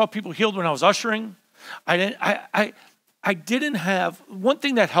Johnson. I saw people healed when I was ushering. I didn't have, one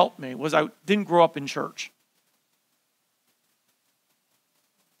thing that helped me was I didn't grow up in church.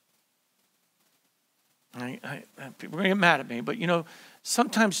 People are going to get mad at me, but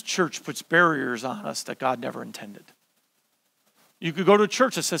sometimes church puts barriers on us that God never intended. You could go to a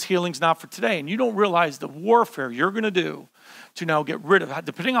church that says healing's not for today, and you don't realize the warfare you're going to do to now get rid of,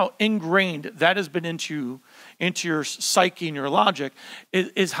 depending how ingrained that has been into your psyche and your logic,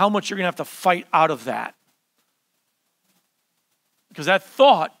 is how much you're going to have to fight out of that. Because that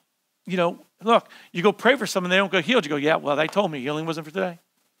thought, look, you go pray for someone, they don't get healed. You go, yeah, well, they told me healing wasn't for today.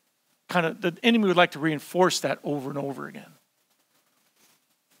 The enemy would like to reinforce that over and over again.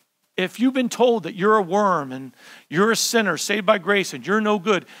 if you've been told that you're a worm and you're a sinner saved by grace and you're no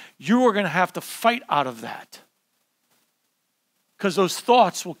good, you are going to have to fight out of that. Because those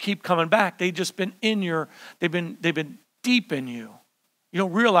thoughts will keep coming back. They've just been they've been deep in you. You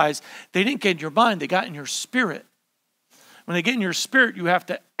don't realize they didn't get in your mind, they got in your spirit. When they get in your spirit, you have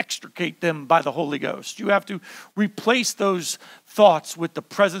to extricate them by the Holy Ghost. You have to replace those thoughts with the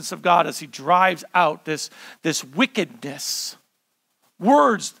presence of God as he drives out this wickedness.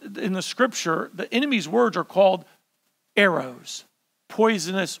 Words in the scripture, the enemy's words are called arrows,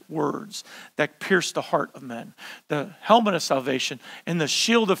 poisonous words that pierce the heart of men. The helmet of salvation and the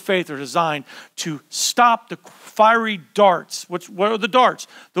shield of faith are designed to stop the fiery darts. What are the darts?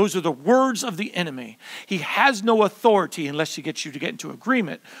 Those are the words of the enemy. He has no authority unless he gets you to get into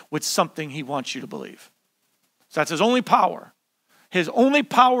agreement with something he wants you to believe. So that's his only power. His only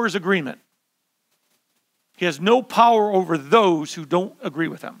power is agreement. He has no power over those who don't agree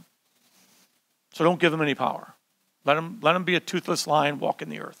with him. So don't give him any power. Let him be a toothless lion walking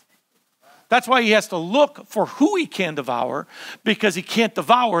the earth. That's why he has to look for who he can devour, because he can't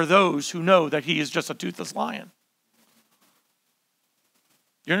devour those who know that he is just a toothless lion.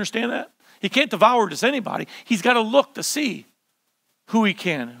 You understand that? He can't devour just anybody. He's got to look to see who he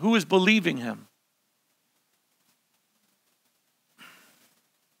can, who is believing him.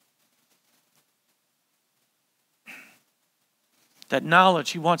 That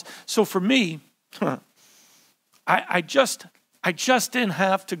knowledge he wants. So for me, I just didn't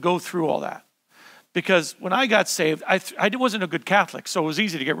have to go through all that. Because when I got saved, I wasn't a good Catholic, so it was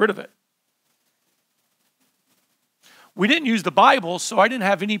easy to get rid of it. We didn't use the Bible, so I didn't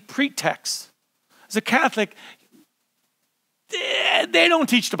have any pretext. As a Catholic, they don't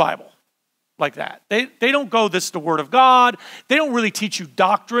teach the Bible like that. They don't go, this is the Word of God. They don't really teach you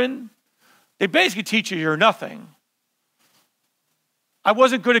doctrine. They basically teach you you're nothing. I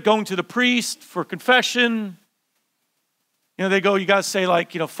wasn't good at going to the priest for confession. You know, they go, you got to say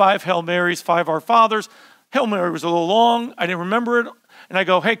 5 Hail Marys, 5 Our Fathers. Hail Mary was a little long. I didn't remember it. And I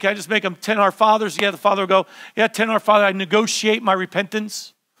go, hey, can I just make them 10 Our Fathers? Yeah, the Father will go, yeah, 10 Our Father. I negotiate my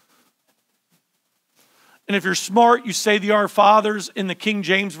repentance. And if you're smart, you say the Our Fathers in the King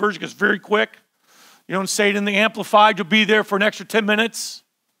James Version, because it's very quick. You don't say it in the Amplified. You'll be there for an extra 10 minutes.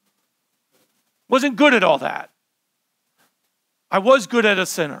 Wasn't good at all that. I was good at a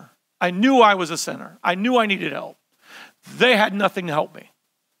sinner. I knew I was a sinner. I knew I needed help. They had nothing to help me.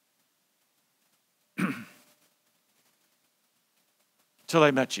 Until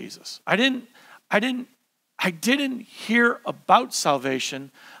I met Jesus. I didn't hear about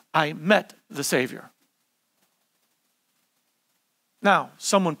salvation. I met the Savior. Now,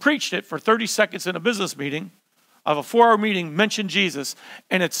 someone preached it for 30 seconds in a business meeting of a 4-hour meeting, mentioned Jesus,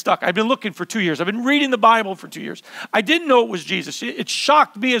 and it stuck. I've been looking for 2 years. I've been reading the Bible for 2 years. I didn't know it was Jesus. It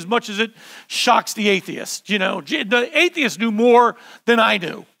shocked me as much as it shocks the atheist. You know, the atheist knew more than I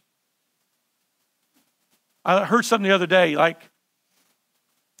knew. I heard something the other day, like,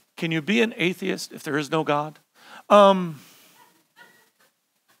 can you be an atheist if there is no God? You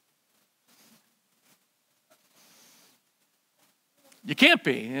can't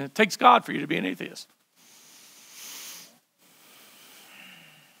be. It takes God for you to be an atheist.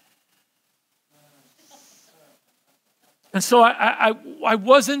 And so I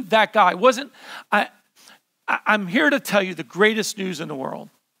wasn't that guy. I'm here to tell you the greatest news in the world.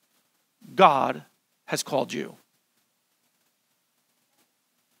 God has called you.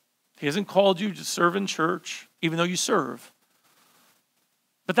 He hasn't called you to serve in church, even though you serve.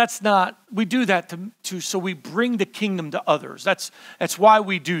 But that's not, we do that so we bring the kingdom to others. That's why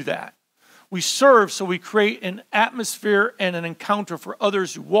we do that. We serve so we create an atmosphere and an encounter for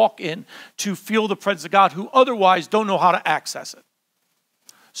others who walk in to feel the presence of God who otherwise don't know how to access it.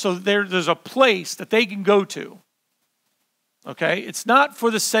 So there's a place that they can go to. Okay? It's not for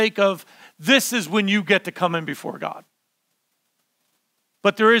the sake of this is when you get to come in before God.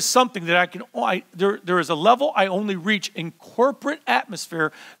 But there is something that there is a level I only reach in corporate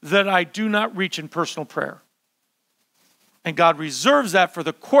atmosphere that I do not reach in personal prayer. And God reserves that for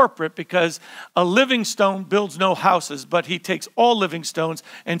the corporate because a living stone builds no houses, but he takes all living stones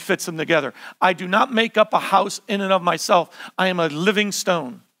and fits them together. I do not make up a house in and of myself. I am a living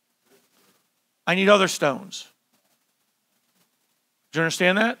stone. I need other stones. Do you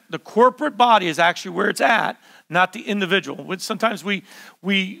understand that? The corporate body is actually where it's at, not the individual. Sometimes we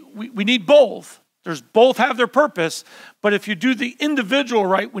need both. There's both have their purpose, but if you do the individual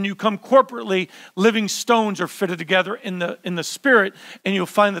right, when you come corporately, living stones are fitted together in the spirit, and you'll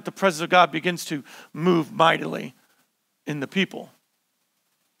find that the presence of God begins to move mightily in the people.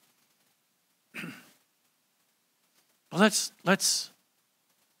 Let's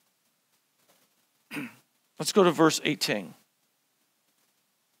Let's go to verse 18.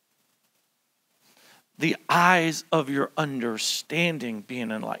 The eyes of your understanding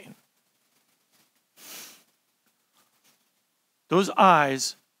being enlightened. Those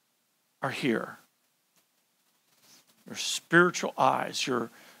eyes are here. Your spiritual eyes,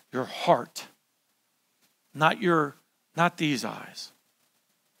 your heart, not these eyes.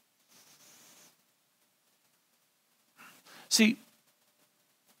 See,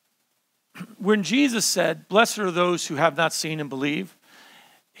 when Jesus said, "Blessed are those who have not seen and believe,"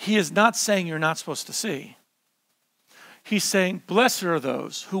 he is not saying you're not supposed to see. He's saying, blessed are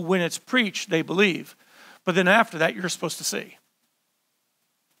those who, when it's preached, they believe. But then after that, you're supposed to see.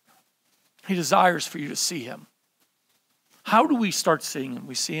 He desires for you to see him. How do we start seeing him?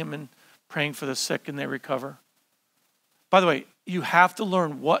 We see him in praying for the sick and they recover. By the way, you have to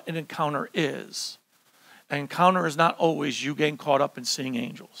learn what an encounter is. An encounter is not always you getting caught up in seeing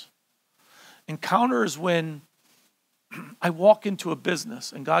angels. Encounter is when I walk into a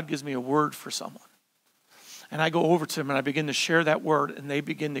business and God gives me a word for someone. And I go over to them and I begin to share that word and they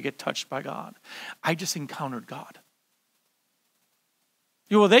begin to get touched by God. I just encountered God.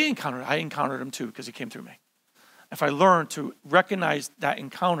 Well, I encountered him too because he came through me. If I learn to recognize that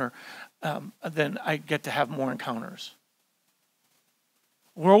encounter, then I get to have more encounters.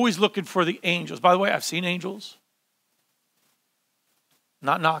 We're always looking for the angels. By the way, I've seen angels.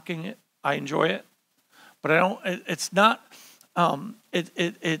 Not knocking it. I enjoy it. But I don't, it's not,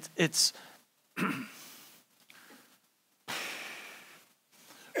 it's,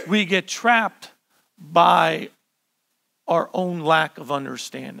 we get trapped by our own lack of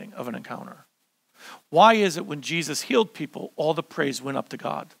understanding of an encounter. Why is it when Jesus healed people, all the praise went up to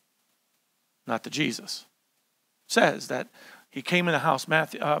God, not to Jesus? It says that he came in the house,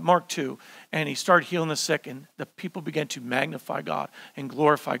 Mark 2, and he started healing the sick, and the people began to magnify God and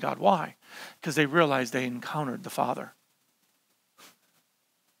glorify God. Why? Because they realized they encountered the Father.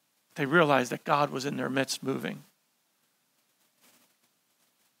 They realized that God was in their midst moving.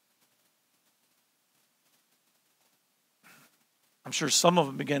 I'm sure some of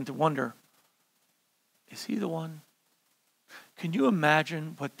them began to wonder, is he the one? Can you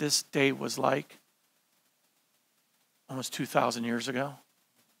imagine what this day was like almost 2,000 years ago?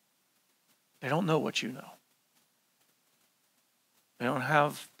 They don't know what you know. They don't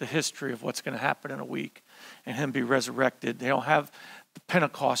have the history of what's going to happen in a week and him be resurrected. They don't have the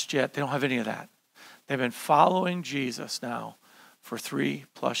Pentecost yet. They don't have any of that. They've been following Jesus now for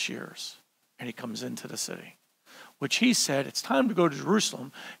 3+ years, and he comes into the city, which he said, it's time to go to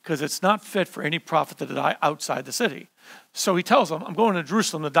Jerusalem because it's not fit for any prophet to die outside the city. So he tells them, I'm going to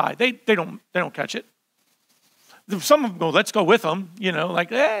Jerusalem to die. They don't catch it. Some of them go, let's go with them, like,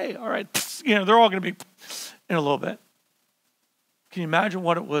 hey, all right. They're all going to be in a little bit. Can you imagine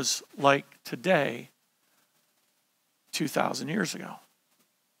what it was like today, 2,000 years ago,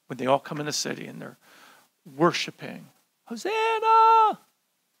 when they all come in the city and they're worshiping, Hosanna!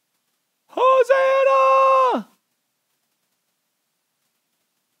 Hosanna!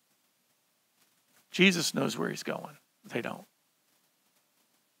 Jesus knows where he's going. They don't.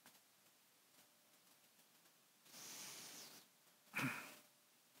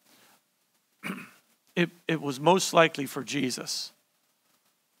 It was most likely for Jesus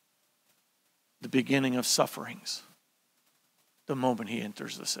the beginning of sufferings the moment he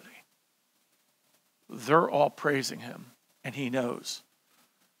enters the city. They're all praising him, and he knows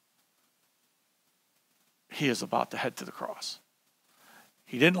he is about to head to the cross.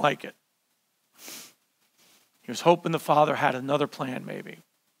 He didn't like it. He was hoping the Father had another plan, maybe.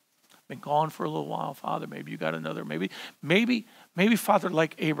 Been gone for a little while, Father. Maybe you got another. Maybe, Father,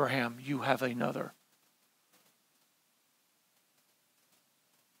 like Abraham, you have another.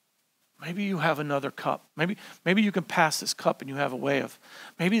 Maybe you have another cup. Maybe you can pass this cup and you have a way of,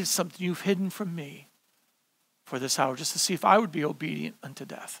 maybe it's something you've hidden from me for this hour, just to see if I would be obedient unto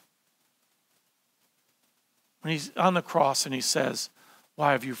death. When he's on the cross and he says,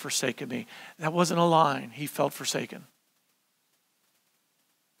 why have you forsaken me? That wasn't a line. He felt forsaken.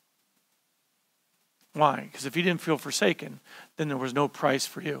 Why? Because if he didn't feel forsaken, then there was no price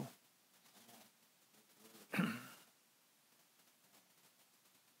for you.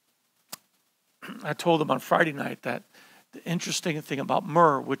 I told him on Friday night that the interesting thing about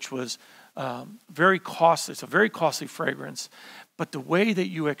myrrh, which was very costly, it's a very costly fragrance, but the way that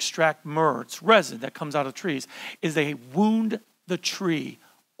you extract myrrh, it's resin that comes out of trees, is they wound the tree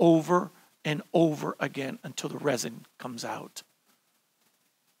over and over again until the resin comes out.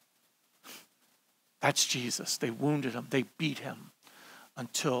 That's Jesus. They wounded him. They beat him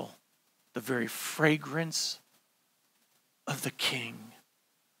until the very fragrance of the King,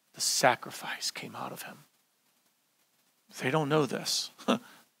 the sacrifice, came out of him. They don't know this.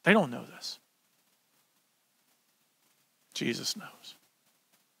 They don't know this. Jesus knows.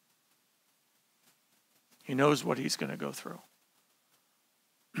 He knows what he's going to go through.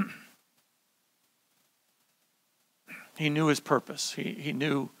 He knew his purpose. He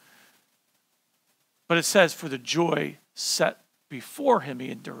knew. But it says, for the joy set before him, he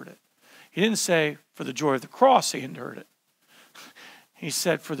endured it. He didn't say, for the joy of the cross, he endured it. He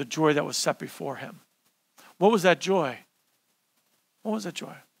said, for the joy that was set before him. What was that joy? What was that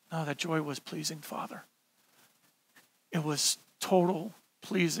joy? No, that joy was pleasing the Father. It was total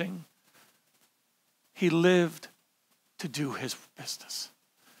pleasing. He lived to do his business.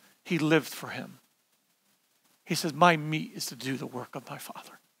 He lived for him. He says, my meat is to do the work of my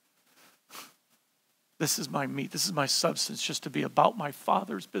Father. This is my meat. This is my substance, just to be about my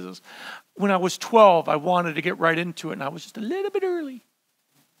Father's business. When I was 12, I wanted to get right into it, and I was just a little bit early.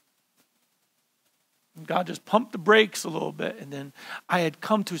 And God just pumped the brakes a little bit, and then I had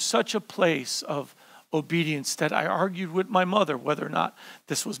come to such a place of obedience that I argued with my mother whether or not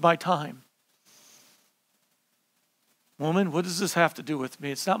this was my time. Woman, what does this have to do with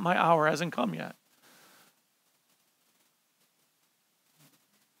me? It's not my hour, hasn't come yet.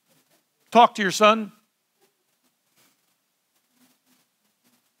 Talk to your son.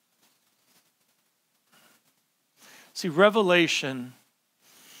 See, revelation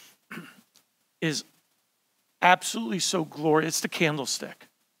is absolutely so glorious. It's the candlestick,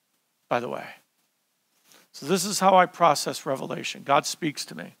 by the way. So this is how I process revelation. God speaks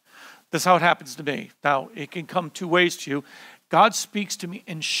to me. This is how it happens to me. Now, it can come two ways to you. God speaks to me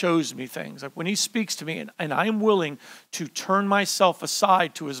and shows me things. Like when he speaks to me and I'm willing to turn myself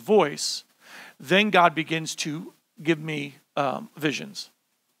aside to his voice, then God begins to give me visions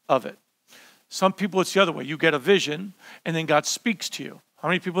of it. Some people, it's the other way. You get a vision and then God speaks to you. How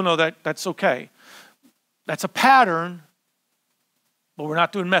many people know that that's okay? That's a pattern, but we're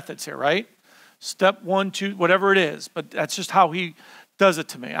not doing methods here, right? Step 1, 2, whatever it is. But that's just how he does it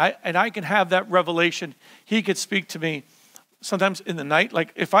to me. I can have that revelation. He could speak to me sometimes in the night.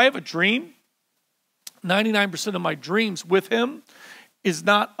 Like if I have a dream, 99% of my dreams with him is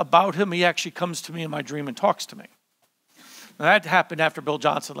not about him. He actually comes to me in my dream and talks to me. Now that happened after Bill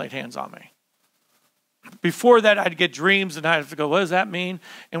Johnson laid hands on me. Before that, I'd get dreams and I'd have to go, what does that mean?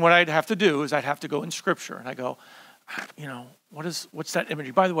 And what I'd have to do is I'd have to go in Scripture. And I go, you know, what's that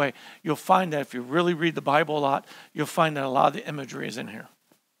imagery? By the way, you'll find that if you really read the Bible a lot, you'll find that a lot of the imagery is in here.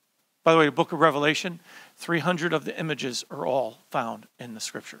 By the way, the book of Revelation, 300 of the images are all found in the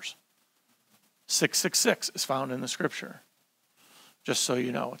Scriptures. 666 is found in the Scripture. Just so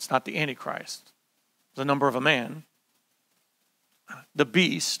you know, it's not the Antichrist. The number of a man. The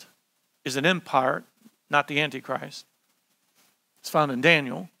beast is an empire, not the Antichrist. It's found in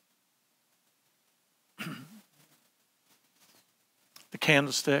Daniel. The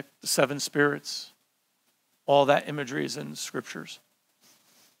candlestick, the 7 spirits, all that imagery is in the Scriptures.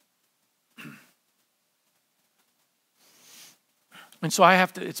 And so I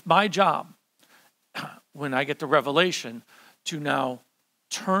have to, it's my job when I get the revelation to now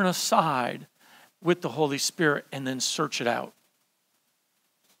turn aside with the Holy Spirit and then search it out.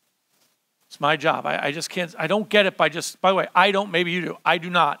 It's my job. I just can't, I don't get it by just, by the way, I don't, maybe you do. I do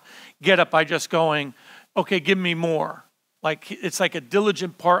not get it by just going, okay, give me more. Like, it's like a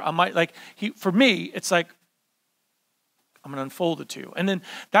diligent part. For me, it's like, I'm going to unfold it to you. And then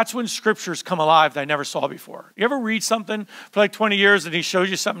that's when scriptures come alive that I never saw before. You ever read something for like 20 years and he shows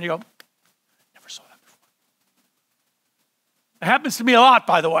you something and you go, never saw that before. It happens to me a lot,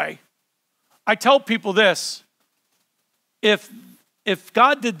 by the way. I tell people this, if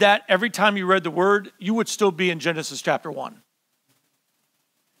God did that every time you read the word, you would still be in Genesis chapter 1.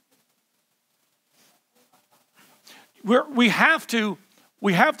 We have to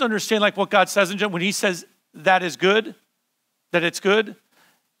understand like what God says in Genesis. When he says that is good, that it's good,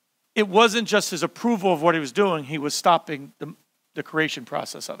 it wasn't just his approval of what he was doing. He was stopping the creation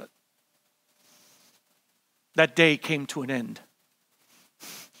process of it. That day came to an end.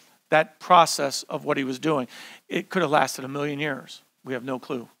 That process of what he was doing, it could have lasted 1,000,000 years. We have no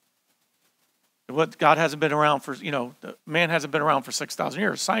clue. What God hasn't been around for, man hasn't been around for 6,000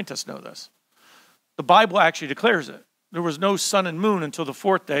 years. Scientists know this. The Bible actually declares it. There was no sun and moon until the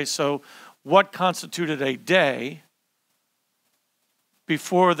 4th day. So what constituted a day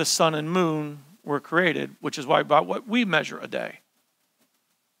before the sun and moon were created, which is why about what we measure a day.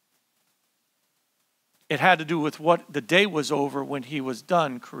 It had to do with what the day was over when he was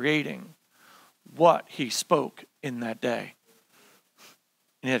done creating what he spoke in that day.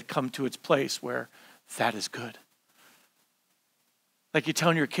 And it had come to its place where that is good. Like you're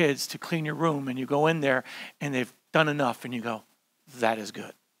telling your kids to clean your room and you go in there and they've done enough, and you go, that is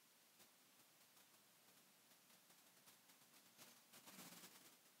good.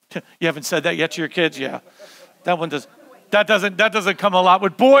 You haven't said that yet to your kids? Yeah. That one does. That doesn't come a lot.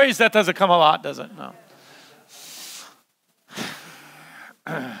 With boys, that doesn't come a lot, does it? No.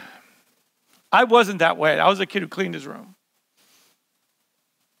 I wasn't that way. I was a kid who cleaned his room.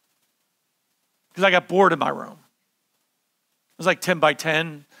 Because I got bored in my room. It was like 10 by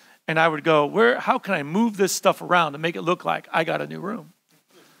 10. And I would go, how can I move this stuff around to make it look like I got a new room?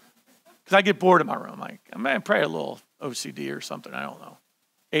 Because I get bored in my room. I probably a little OCD or something. I don't know.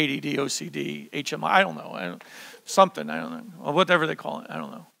 ADD, OCD, HMI. I don't know. Something. I don't know. Or whatever they call it. I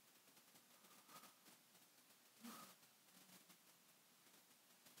don't know.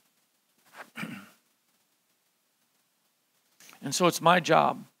 And so it's my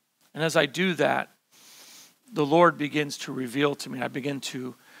job. And as I do that, the Lord begins to reveal to me. I begin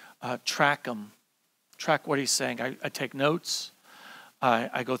to track him, track what he's saying. I take notes.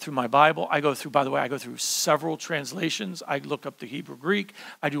 I go through my Bible. I go through several translations. I look up the Hebrew Greek.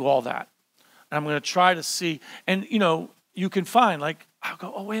 I do all that. And I'm going to try to see. And, you can find, I'll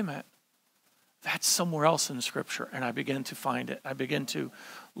go, oh, wait a minute. That's somewhere else in the Scripture. And I begin to find it. I begin to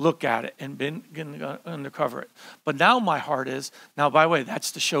look at it and begin to uncover it. But now my heart is, by the way, that's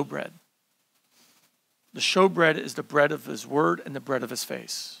the showbread. The showbread is the bread of his word and the bread of his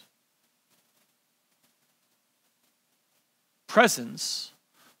face. Presence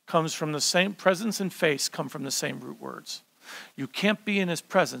comes from the same, presence and face come from the same root words. You can't be in his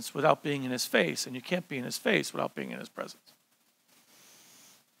presence without being in his face, and you can't be in his face without being in his presence.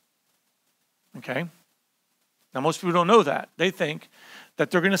 Okay? Now, most people don't know that. They think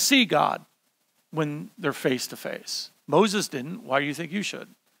that they're going to see God when they're face to face. Moses didn't. Why do you think you should?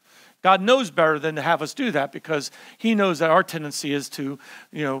 God knows better than to have us do that, because he knows that our tendency is to,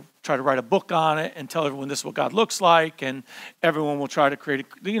 try to write a book on it and tell everyone this is what God looks like, and everyone will try to create,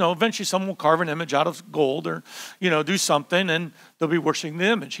 eventually someone will carve an image out of gold or, do something, and they'll be worshiping the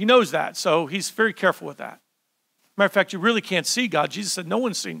image. He knows that, so he's very careful with that. Matter of fact, you really can't see God. Jesus said no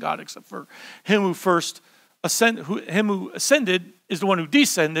one's seen God except for him who first ascended. Him who ascended is the one who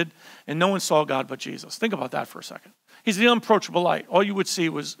descended, and no one saw God but Jesus. Think about that for a second. He's the unapproachable light. All you would see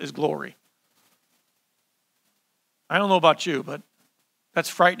was his glory. I don't know about you, but that's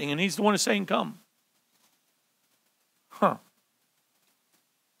frightening. And he's the one who's saying, come. And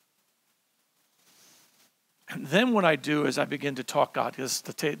then what I do is I begin to talk God. This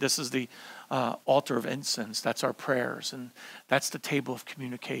is the altar of incense. That's our prayers. And that's the table of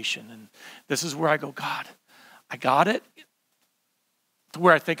communication. And this is where I go, God, I got it. To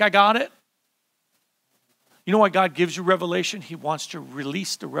where I think I got it. You know why God gives you revelation? He wants to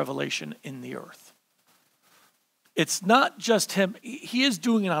release the revelation in the earth. It's not just him. He is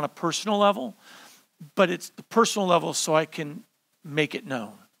doing it on a personal level, but it's the personal level so I can make it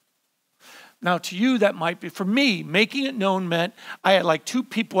known. Now, to you, that might be, for me, making it known meant I had like 2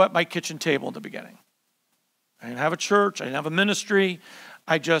 people at my kitchen table in the beginning. I didn't have a church. I didn't have a ministry.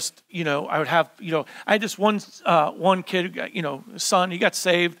 I just, I would have, I had this one kid, son, he got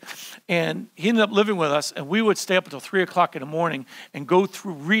saved, and he ended up living with us, and we would stay up until 3 o'clock in the morning and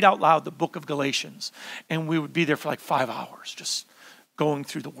read out loud the book of Galatians, and we would be there for like 5 hours, just going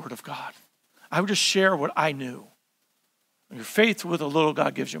through the Word of God. I would just share what I knew. Your faith with a little,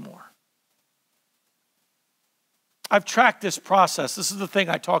 God gives you more. I've tracked this process. This is the thing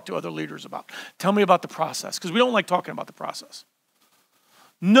I talk to other leaders about. Tell me about the process, because we don't like talking about the process.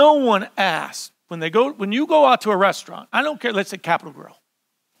 No one asks when you go out to a restaurant. I don't care. Let's say Capitol Grill.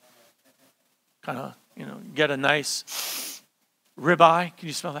 Kind of, get a nice ribeye. Can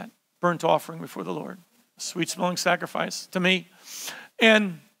you smell that? Burnt offering before the Lord, sweet smelling sacrifice to me.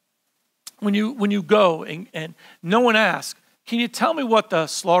 And when you go and no one asks, can you tell me what the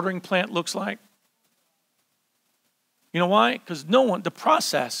slaughtering plant looks like? You know why? Because the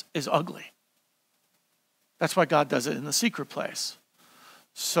process is ugly. That's why God does it in the secret place.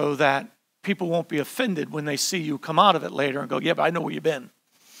 So that people won't be offended when they see you come out of it later and go, yeah, but I know where you've been.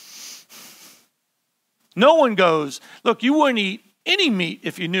 No one goes, look, you wouldn't eat any meat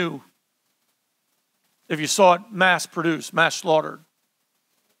if you saw it mass produced, mass slaughtered.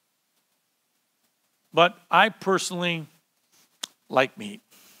 But I personally like meat.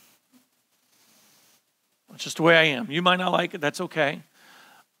 It's just the way I am. You might not like it. That's okay.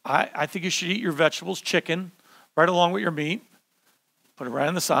 I think you should eat your vegetables, chicken, right along with your meat. Put it right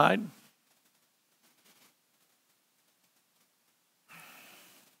on the side.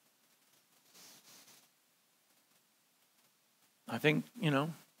 I think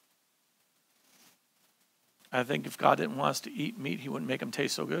if God didn't want us to eat meat, he wouldn't make them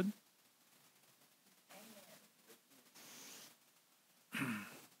taste so good.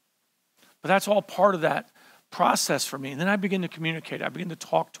 But that's all part of that process for me. And then I begin to communicate. I begin to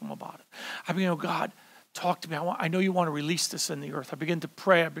talk to him about it. I begin, God, talk to me. I know you want to release this in the earth. I begin to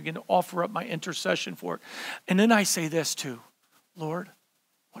pray. I begin to offer up my intercession for it. And then I say this too, Lord,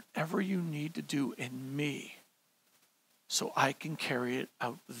 whatever you need to do in me so I can carry it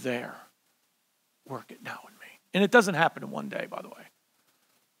out there, work it now in me. And it doesn't happen in one day, by the way.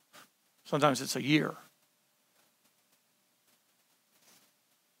 Sometimes it's a year.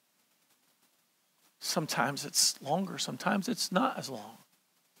 Sometimes it's longer. Sometimes it's not as long.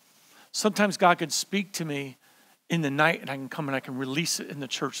 Sometimes God can speak to me in the night and I can come and I can release it in the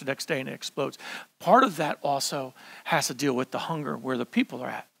church the next day and it explodes. Part of that also has to deal with the hunger where the people are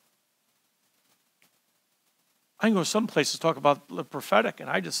at. I can go some places talk about the prophetic and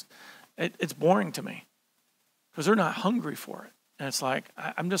it's boring to me because they're not hungry for it. And it's like,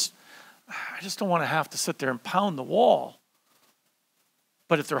 I just don't want to have to sit there and pound the wall.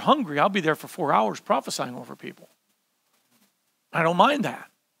 But if they're hungry, I'll be there for 4 hours prophesying over people. I don't mind that.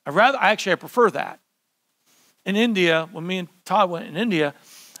 I prefer that. In India, when me and Todd went in India,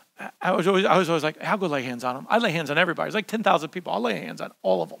 I was always like, I'll go lay hands on them. I lay hands on everybody. It's like 10,000 people. I'll lay hands on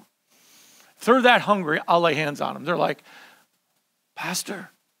all of them. If they're that hungry, I'll lay hands on them. They're like, Pastor,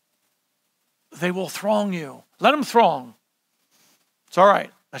 they will throng you. Let them throng. It's all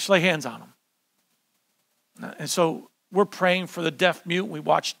right. Let's lay hands on them. And so we're praying for the deaf mute. We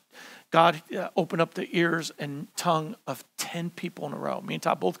watched God open up the ears and tongue of 10 people in a row. Me and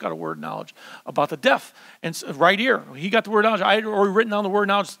Todd both got a word of knowledge about the deaf. And so right here, he got the word of knowledge. I had already written down the word of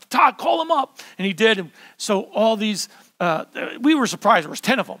knowledge. Todd, call him up. And he did. And so all these, we were surprised. There was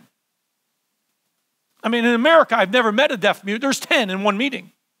 10 of them. I mean, in America, I've never met a deaf mute. There's 10 in one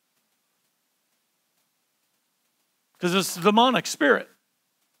meeting. Because it's the demonic spirit.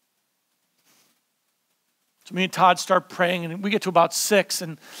 So me and Todd start praying, and we get to about 6,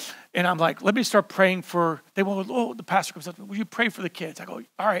 and I'm like, let me start praying for, the pastor comes up, will you pray for the kids? I go,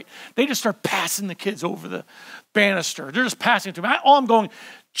 all right. They just start passing the kids over the banister. They're just passing to me. I'm going,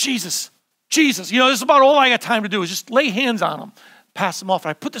 Jesus. This is about all I got time to do is just lay hands on them, pass them off.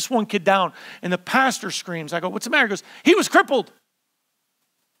 And I put this one kid down, and the pastor screams. I go, what's the matter? He goes, he was crippled.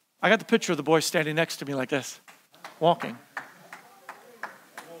 I got the picture of the boy standing next to me like this, walking.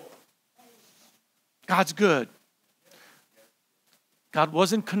 God's good. God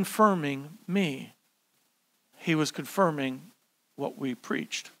wasn't confirming me. He was confirming what we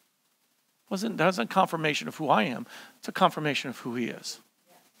preached. That wasn't confirmation of who I am. It's a confirmation of who he is.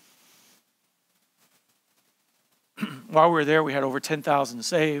 While we were there, we had over 10,000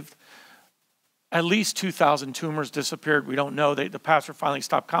 saved. At least 2,000 tumors disappeared. We don't know. The pastor finally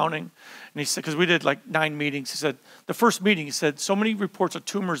stopped counting. And he said, because we did like 9 meetings. He said, the first meeting, he said, so many reports of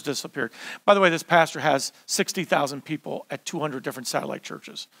tumors disappeared. By the way, this pastor has 60,000 people at 200 different satellite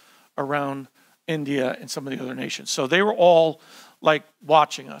churches around India and some of the other nations. So they were all like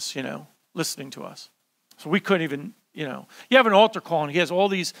watching us, listening to us. So we couldn't even, you have an altar call and he has a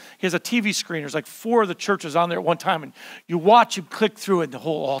TV screen. There's like 4 of the churches on there at one time and you watch him click through it and the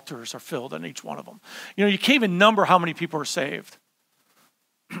whole altars are filled on each one of them. You can't even number how many people are saved.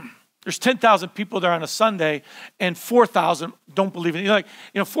 There's 10,000 people there on a Sunday and 4,000 don't believe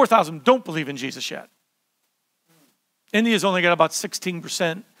in, 4,000 don't believe in Jesus yet. India's only got about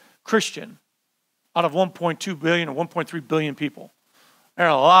 16% Christian out of 1.2 billion or 1.3 billion people. There are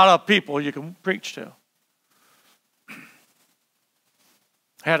a lot of people you can preach to.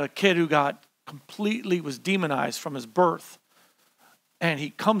 I had a kid who was demonized from his birth. And he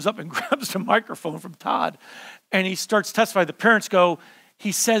comes up and grabs the microphone from Todd. And he starts testifying. The parents go,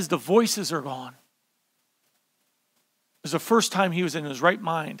 he says the voices are gone. It was the first time he was in his right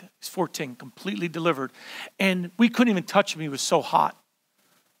mind. He's 14, completely delivered. And we couldn't even touch him. He was so hot.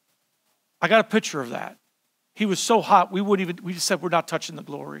 I got a picture of that. He was so hot, we just said, we're not touching the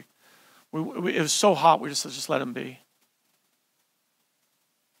glory. It was so hot, we just said, just let him be.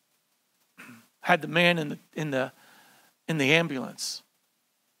 Had the man in the ambulance.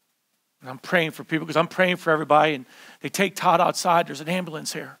 And I'm praying for people because I'm praying for everybody. And they take Todd outside. There's an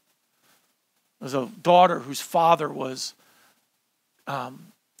ambulance here. There's a daughter whose father was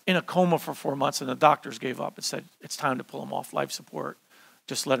in a coma for 4 months and the doctors gave up and said, it's time to pull him off life support.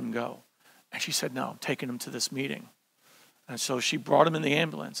 Just let him go. And she said, no, I'm taking him to this meeting. And so she brought him in the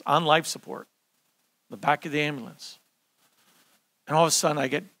ambulance on life support, the back of the ambulance. And all of a sudden I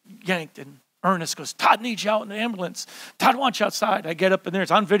get yanked and Ernest goes, Todd needs you out in the ambulance. Todd wants you outside. I get up in there. It's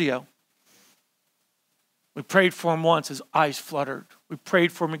on video. We prayed for him once. His eyes fluttered. We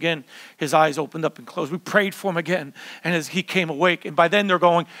prayed for him again. His eyes opened up and closed. We prayed for him again. And as he came awake, and by then they're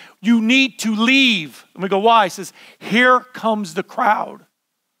going, you need to leave. And we go, why? He says, here comes the crowd.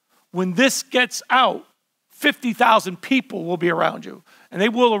 when this gets out, 50,000 people will be around you, and they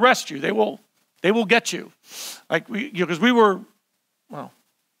will arrest you. They will get you. Like because we were, well,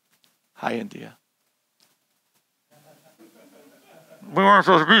 hi India. We weren't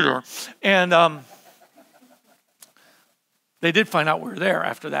supposed to be there. And they did find out we were there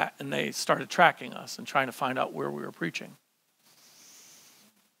after that, and they started tracking us and trying to find out where we were preaching.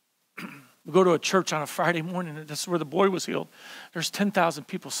 We go to a church on a Friday morning, and this is where the boy was healed. There's 10,000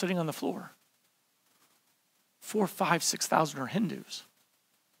 people sitting on the floor. 4,000, 5,000, 6,000 are Hindus.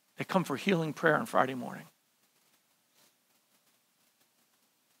 They come for healing prayer on Friday morning.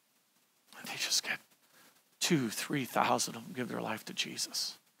 And they just get 2,000, 3,000 of them give their life to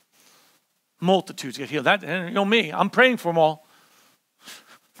Jesus. Multitudes get healed. That, and you know me, I'm praying for them all.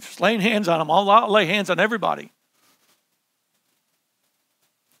 Just laying hands on them. I'll lay hands on everybody.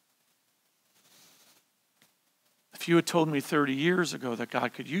 If you had told me 30 years ago that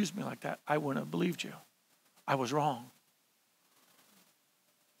God could use me like that, I wouldn't have believed you. I was wrong.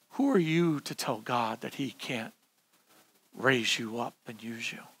 Who are you to tell God that he can't raise you up and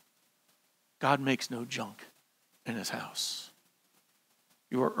use you? God makes no junk in his house.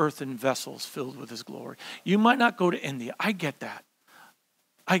 You are earthen vessels filled with his glory. You might not go to India. I get that.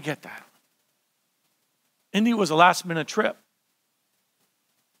 I get that. India was a last minute trip.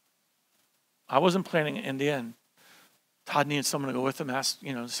 I wasn't planning in India, and Todd needed someone to go with him. Asked,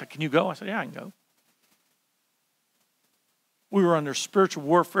 said, can you go? I said, yeah, I can go. We were under spiritual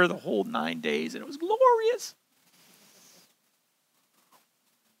warfare the whole 9 days, and it was glorious.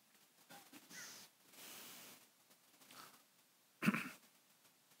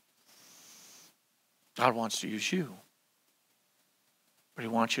 God wants to use you, but he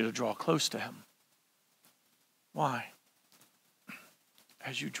wants you to draw close to him. Why?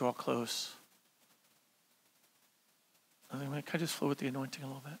 As you draw close, can I just flow with the anointing a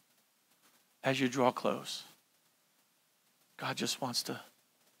little bit? As you draw close,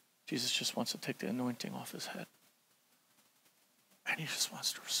 Jesus just wants to take the anointing off his head. And he just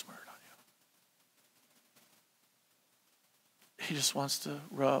wants to smear it on you. He just wants to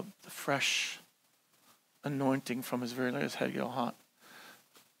rub the fresh anointing from his very his head get all hot.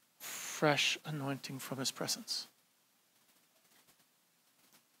 Fresh anointing from his presence.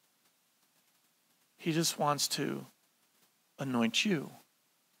 He just wants to anoint you.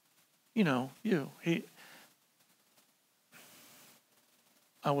 You.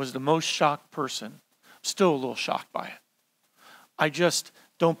 I was the most shocked person. I'm still a little shocked by it. I just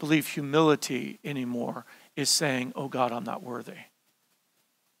don't believe humility anymore is saying, oh God, I'm not worthy.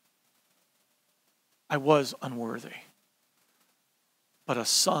 I was unworthy. But a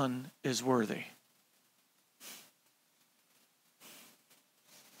son is worthy.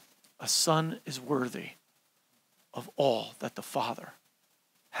 A son is worthy of all that the Father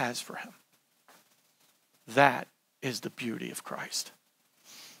has for him. That is the beauty of Christ.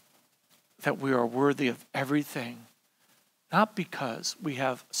 That we are worthy of everything, not because we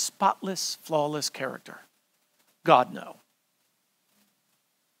have spotless, flawless character. God, no.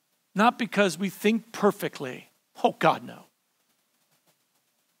 Not because we think perfectly. Oh, God, no.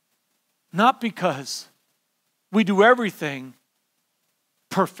 Not because we do everything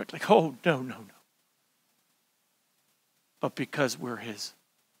perfectly. Oh, no. But because we're his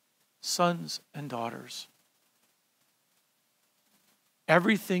sons and daughters.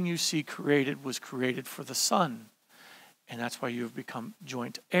 Everything you see created was created for the Son. And that's why you have become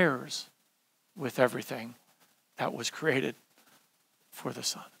joint heirs with everything that was created for the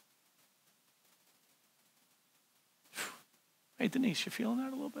Son. Hey, Denise, you feeling that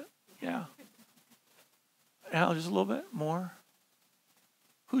a little bit? Yeah. Now, just a little bit more.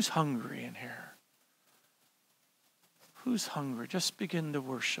 Who's hungry in here? Who's hungry? Just begin to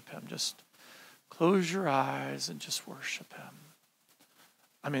worship him. Just close your eyes and just worship him.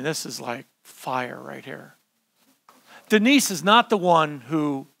 I mean, this is like fire right here. Denise is not the one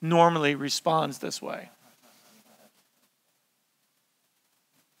who normally responds this way.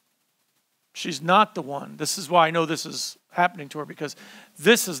 She's not the one. This is why I know this is happening to her, because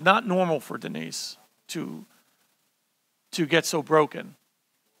this is not normal for Denise to get so broken.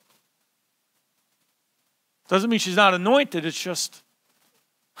 Doesn't mean she's not anointed. It's just,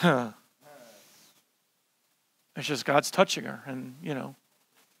 it's just God's touching her. And,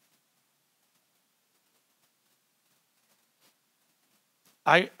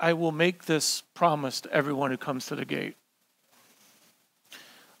 I will make this promise to everyone who comes to the gate.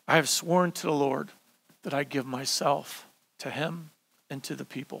 I have sworn to the Lord that I give myself to him and to the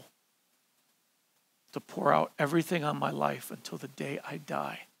people to pour out everything on my life until the day I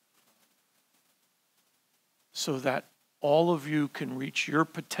die, so that all of you can reach your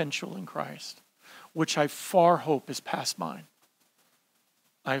potential in Christ, which I far hope is past mine.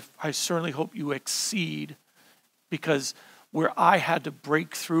 I certainly hope you exceed, because where I had to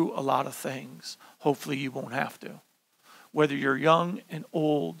break through a lot of things, hopefully you won't have to. Whether you're young and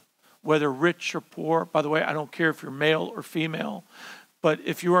old, whether rich or poor. By the way, I don't care if you're male or female, but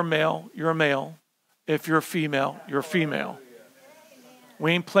if you're a male, you're a male. If you're a female, you're a female.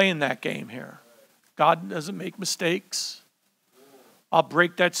 We ain't playing that game here. God doesn't make mistakes. I'll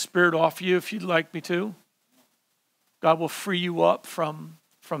break that spirit off you if you'd like me to. God will free you up from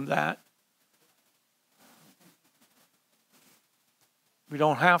that. We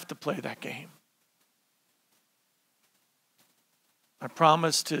don't have to play that game. I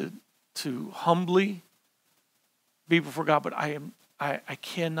promise to humbly be before God, but I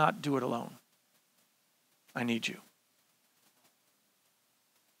cannot do it alone. I need you.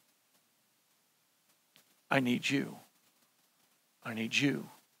 I need you. I need you.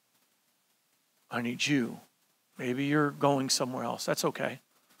 I need you. Maybe you're going somewhere else. That's okay.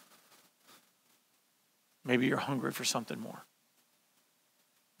 Maybe you're hungry for something more.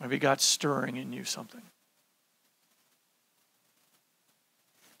 Maybe God's stirring in you something.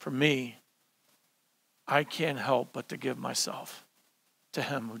 For me, I can't help but to give myself to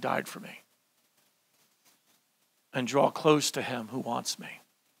him who died for me and draw close to him who wants me.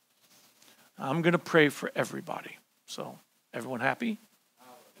 I'm going to pray for everybody. So, everyone happy?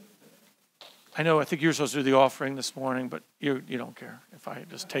 I think you're supposed to do the offering this morning, but you don't care if I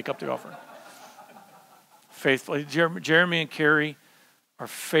just take up the offering. Faithfully, Jeremy and Carrie are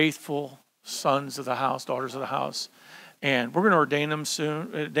faithful sons of the house, daughters of the house. And we're going to ordain him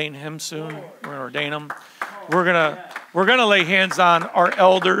soon. We're going to ordain him. We're going to lay hands on our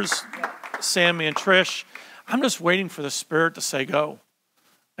elders, Sammy and Trish. I'm just waiting for the Spirit to say go.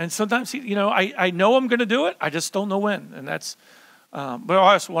 And sometimes, I know I'm going to do it. I just don't know when. And that's, but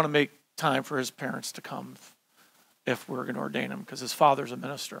I also want to make time for his parents to come if we're going to ordain him, because his father's a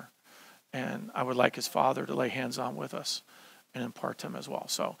minister. And I would like his father to lay hands on with us and impart him as well.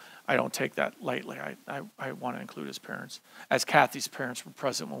 So I don't take that lightly. I want to include his parents, as Kathy's parents were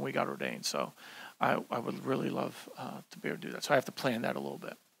present when we got ordained. So I would really love to be able to do that. So I have to plan that a little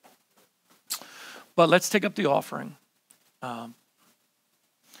bit. But let's take up the offering.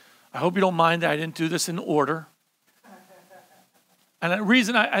 I hope you don't mind that I didn't do this in order. And the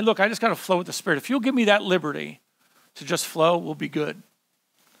reason I just got to flow with the Spirit. If you'll give me that liberty to just flow, we'll be good.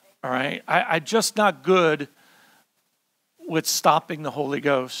 All right? I'm just not good with stopping the Holy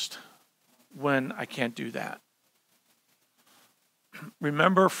Ghost when I can't do that.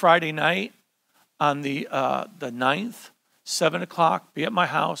 Remember Friday night on the 9th, 7 o'clock, be at my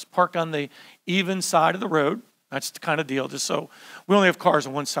house, park on the even side of the road. That's the kind of deal, just so we only have cars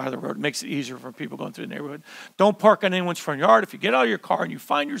on one side of the road. It makes it easier for people going through the neighborhood. Don't park on anyone's front yard. If you get out of your car and you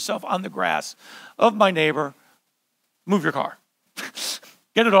find yourself on the grass of my neighbor, move your car.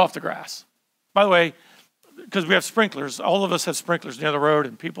 Get it off the grass. By the way, because we have sprinklers, all of us have sprinklers near the road,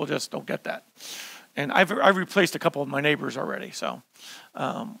 and people just don't get that. And I've replaced a couple of my neighbors already, so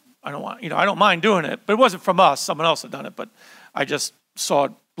I don't mind doing it. But it wasn't from us; someone else had done it. But I just saw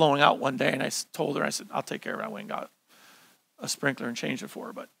it blowing out one day, and I told her, I said, "I'll take care of it." I went and got a sprinkler and changed it for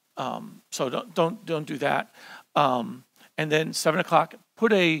her. But so don't do that. And then 7 o'clock,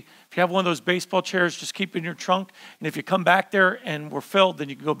 if you have one of those baseball chairs, just keep it in your trunk. And if you come back there and we're filled, then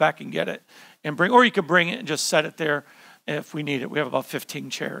you can go back and get it and or you could bring it and just set it there if we need it. We have about 15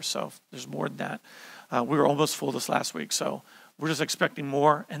 chairs, so if there's more than that. We were almost full this last week, so we're just expecting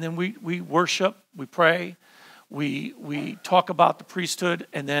more. And then we worship, we pray, we talk about the priesthood,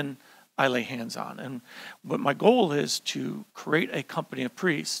 and then I lay hands on. And what my goal is to create a company of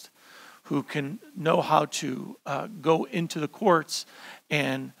priests who can know how to go into the courts,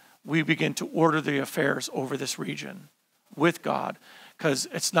 and we begin to order the affairs over this region with God, because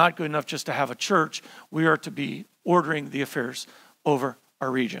it's not good enough just to have a church. We are to be ordering the affairs over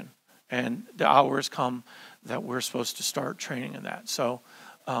our region, and the hour has come that we're supposed to start training in that. So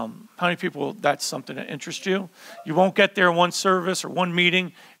how many people, that's something that interests you? You won't get there in one service or one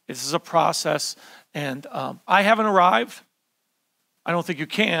meeting. This is a process, and I haven't arrived. I don't think you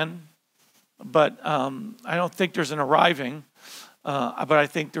can. But I don't think there's an arriving, but I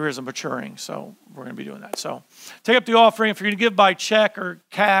think there is a maturing. So we're going to be doing that. So take up the offering. If you're going to give by check or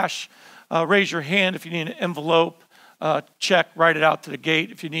cash, raise your hand. If you need an envelope, check, write it out to the gate.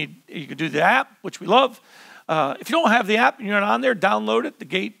 If you need, you can do the app, which we love. If you don't have the app and you're not on there, download it, the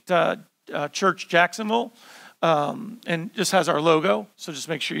Gate Church Jacksonville, and just has our logo. So just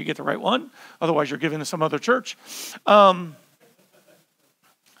make sure you get the right one. Otherwise, you're giving to some other church.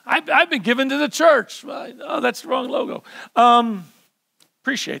 I've been given to the church. Oh, that's the wrong logo.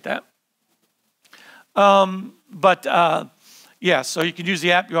 Appreciate that. Yeah, so you can use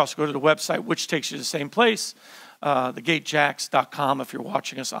the app. You also go to the website, which takes you to the same place, thegatejax.com if you're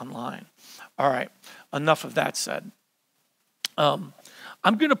watching us online. All right, enough of that said. I'm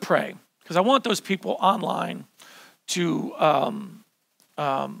going to pray because I want those people online to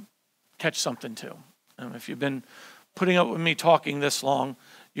catch something too. If you've been putting up with me talking this long,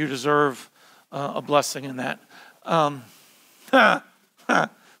 you deserve a blessing in that.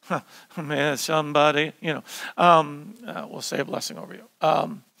 Man, somebody, we'll say a blessing over you.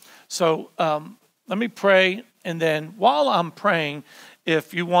 Let me pray, and then while I'm praying,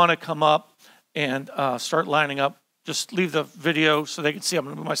 if you want to come up and start lining up, just leave the video so they can see. I'm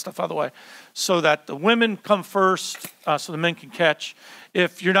going to move my stuff out of the way so that the women come first so the men can catch.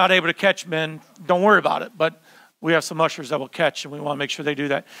 If you're not able to catch men, don't worry about it, but we have some ushers that will catch, and we want to make sure they do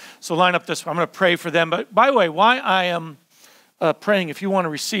that. So line up this way. I'm going to pray for them. But by the way, why I am praying, if you want to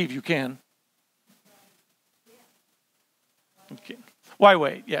receive, you can. Okay. Why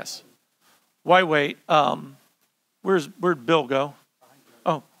wait? Yes. Why wait? Where'd Bill go?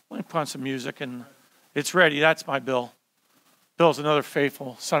 Oh, let me put on some music, and it's ready. That's my Bill. Bill's another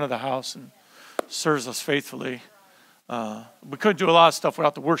faithful son of the house and serves us faithfully. We couldn't do a lot of stuff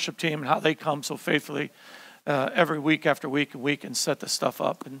without the worship team and how they come so faithfully every week after week and week and set this stuff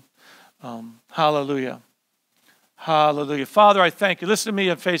up. And hallelujah. Hallelujah. Father, I thank you. Listen to me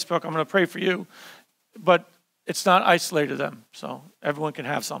on Facebook. I'm going to pray for you, but it's not isolated to them, so everyone can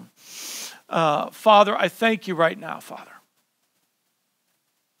have some. Father, I thank you right now, Father.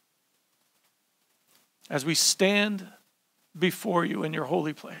 As we stand before you in your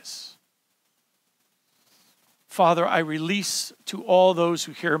holy place. Father, I release to all those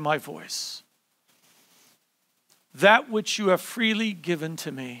who hear my voice that which you have freely given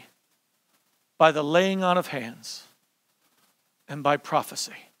to me by the laying on of hands and by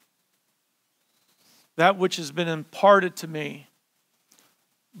prophecy. That which has been imparted to me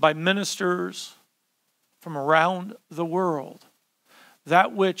by ministers from around the world.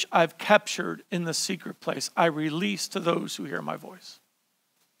 That which I've captured in the secret place, I release to those who hear my voice.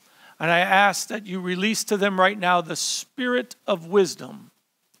 And I ask that you release to them right now the spirit of wisdom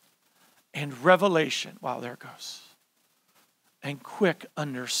and revelation. Wow, there it goes. And quick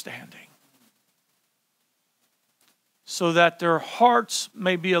understanding. So that their hearts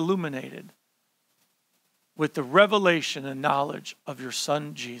may be illuminated with the revelation and knowledge of your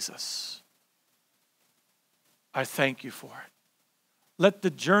Son, Jesus. I thank you for it. Let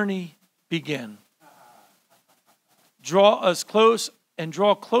the journey begin. Draw us close and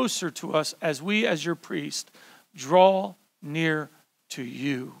draw closer to us as we, as your priest, draw near to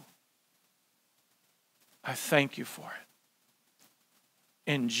you. I thank you for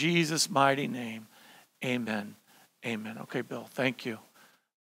it. In Jesus' mighty name, amen. Amen. Okay, Bill, thank you.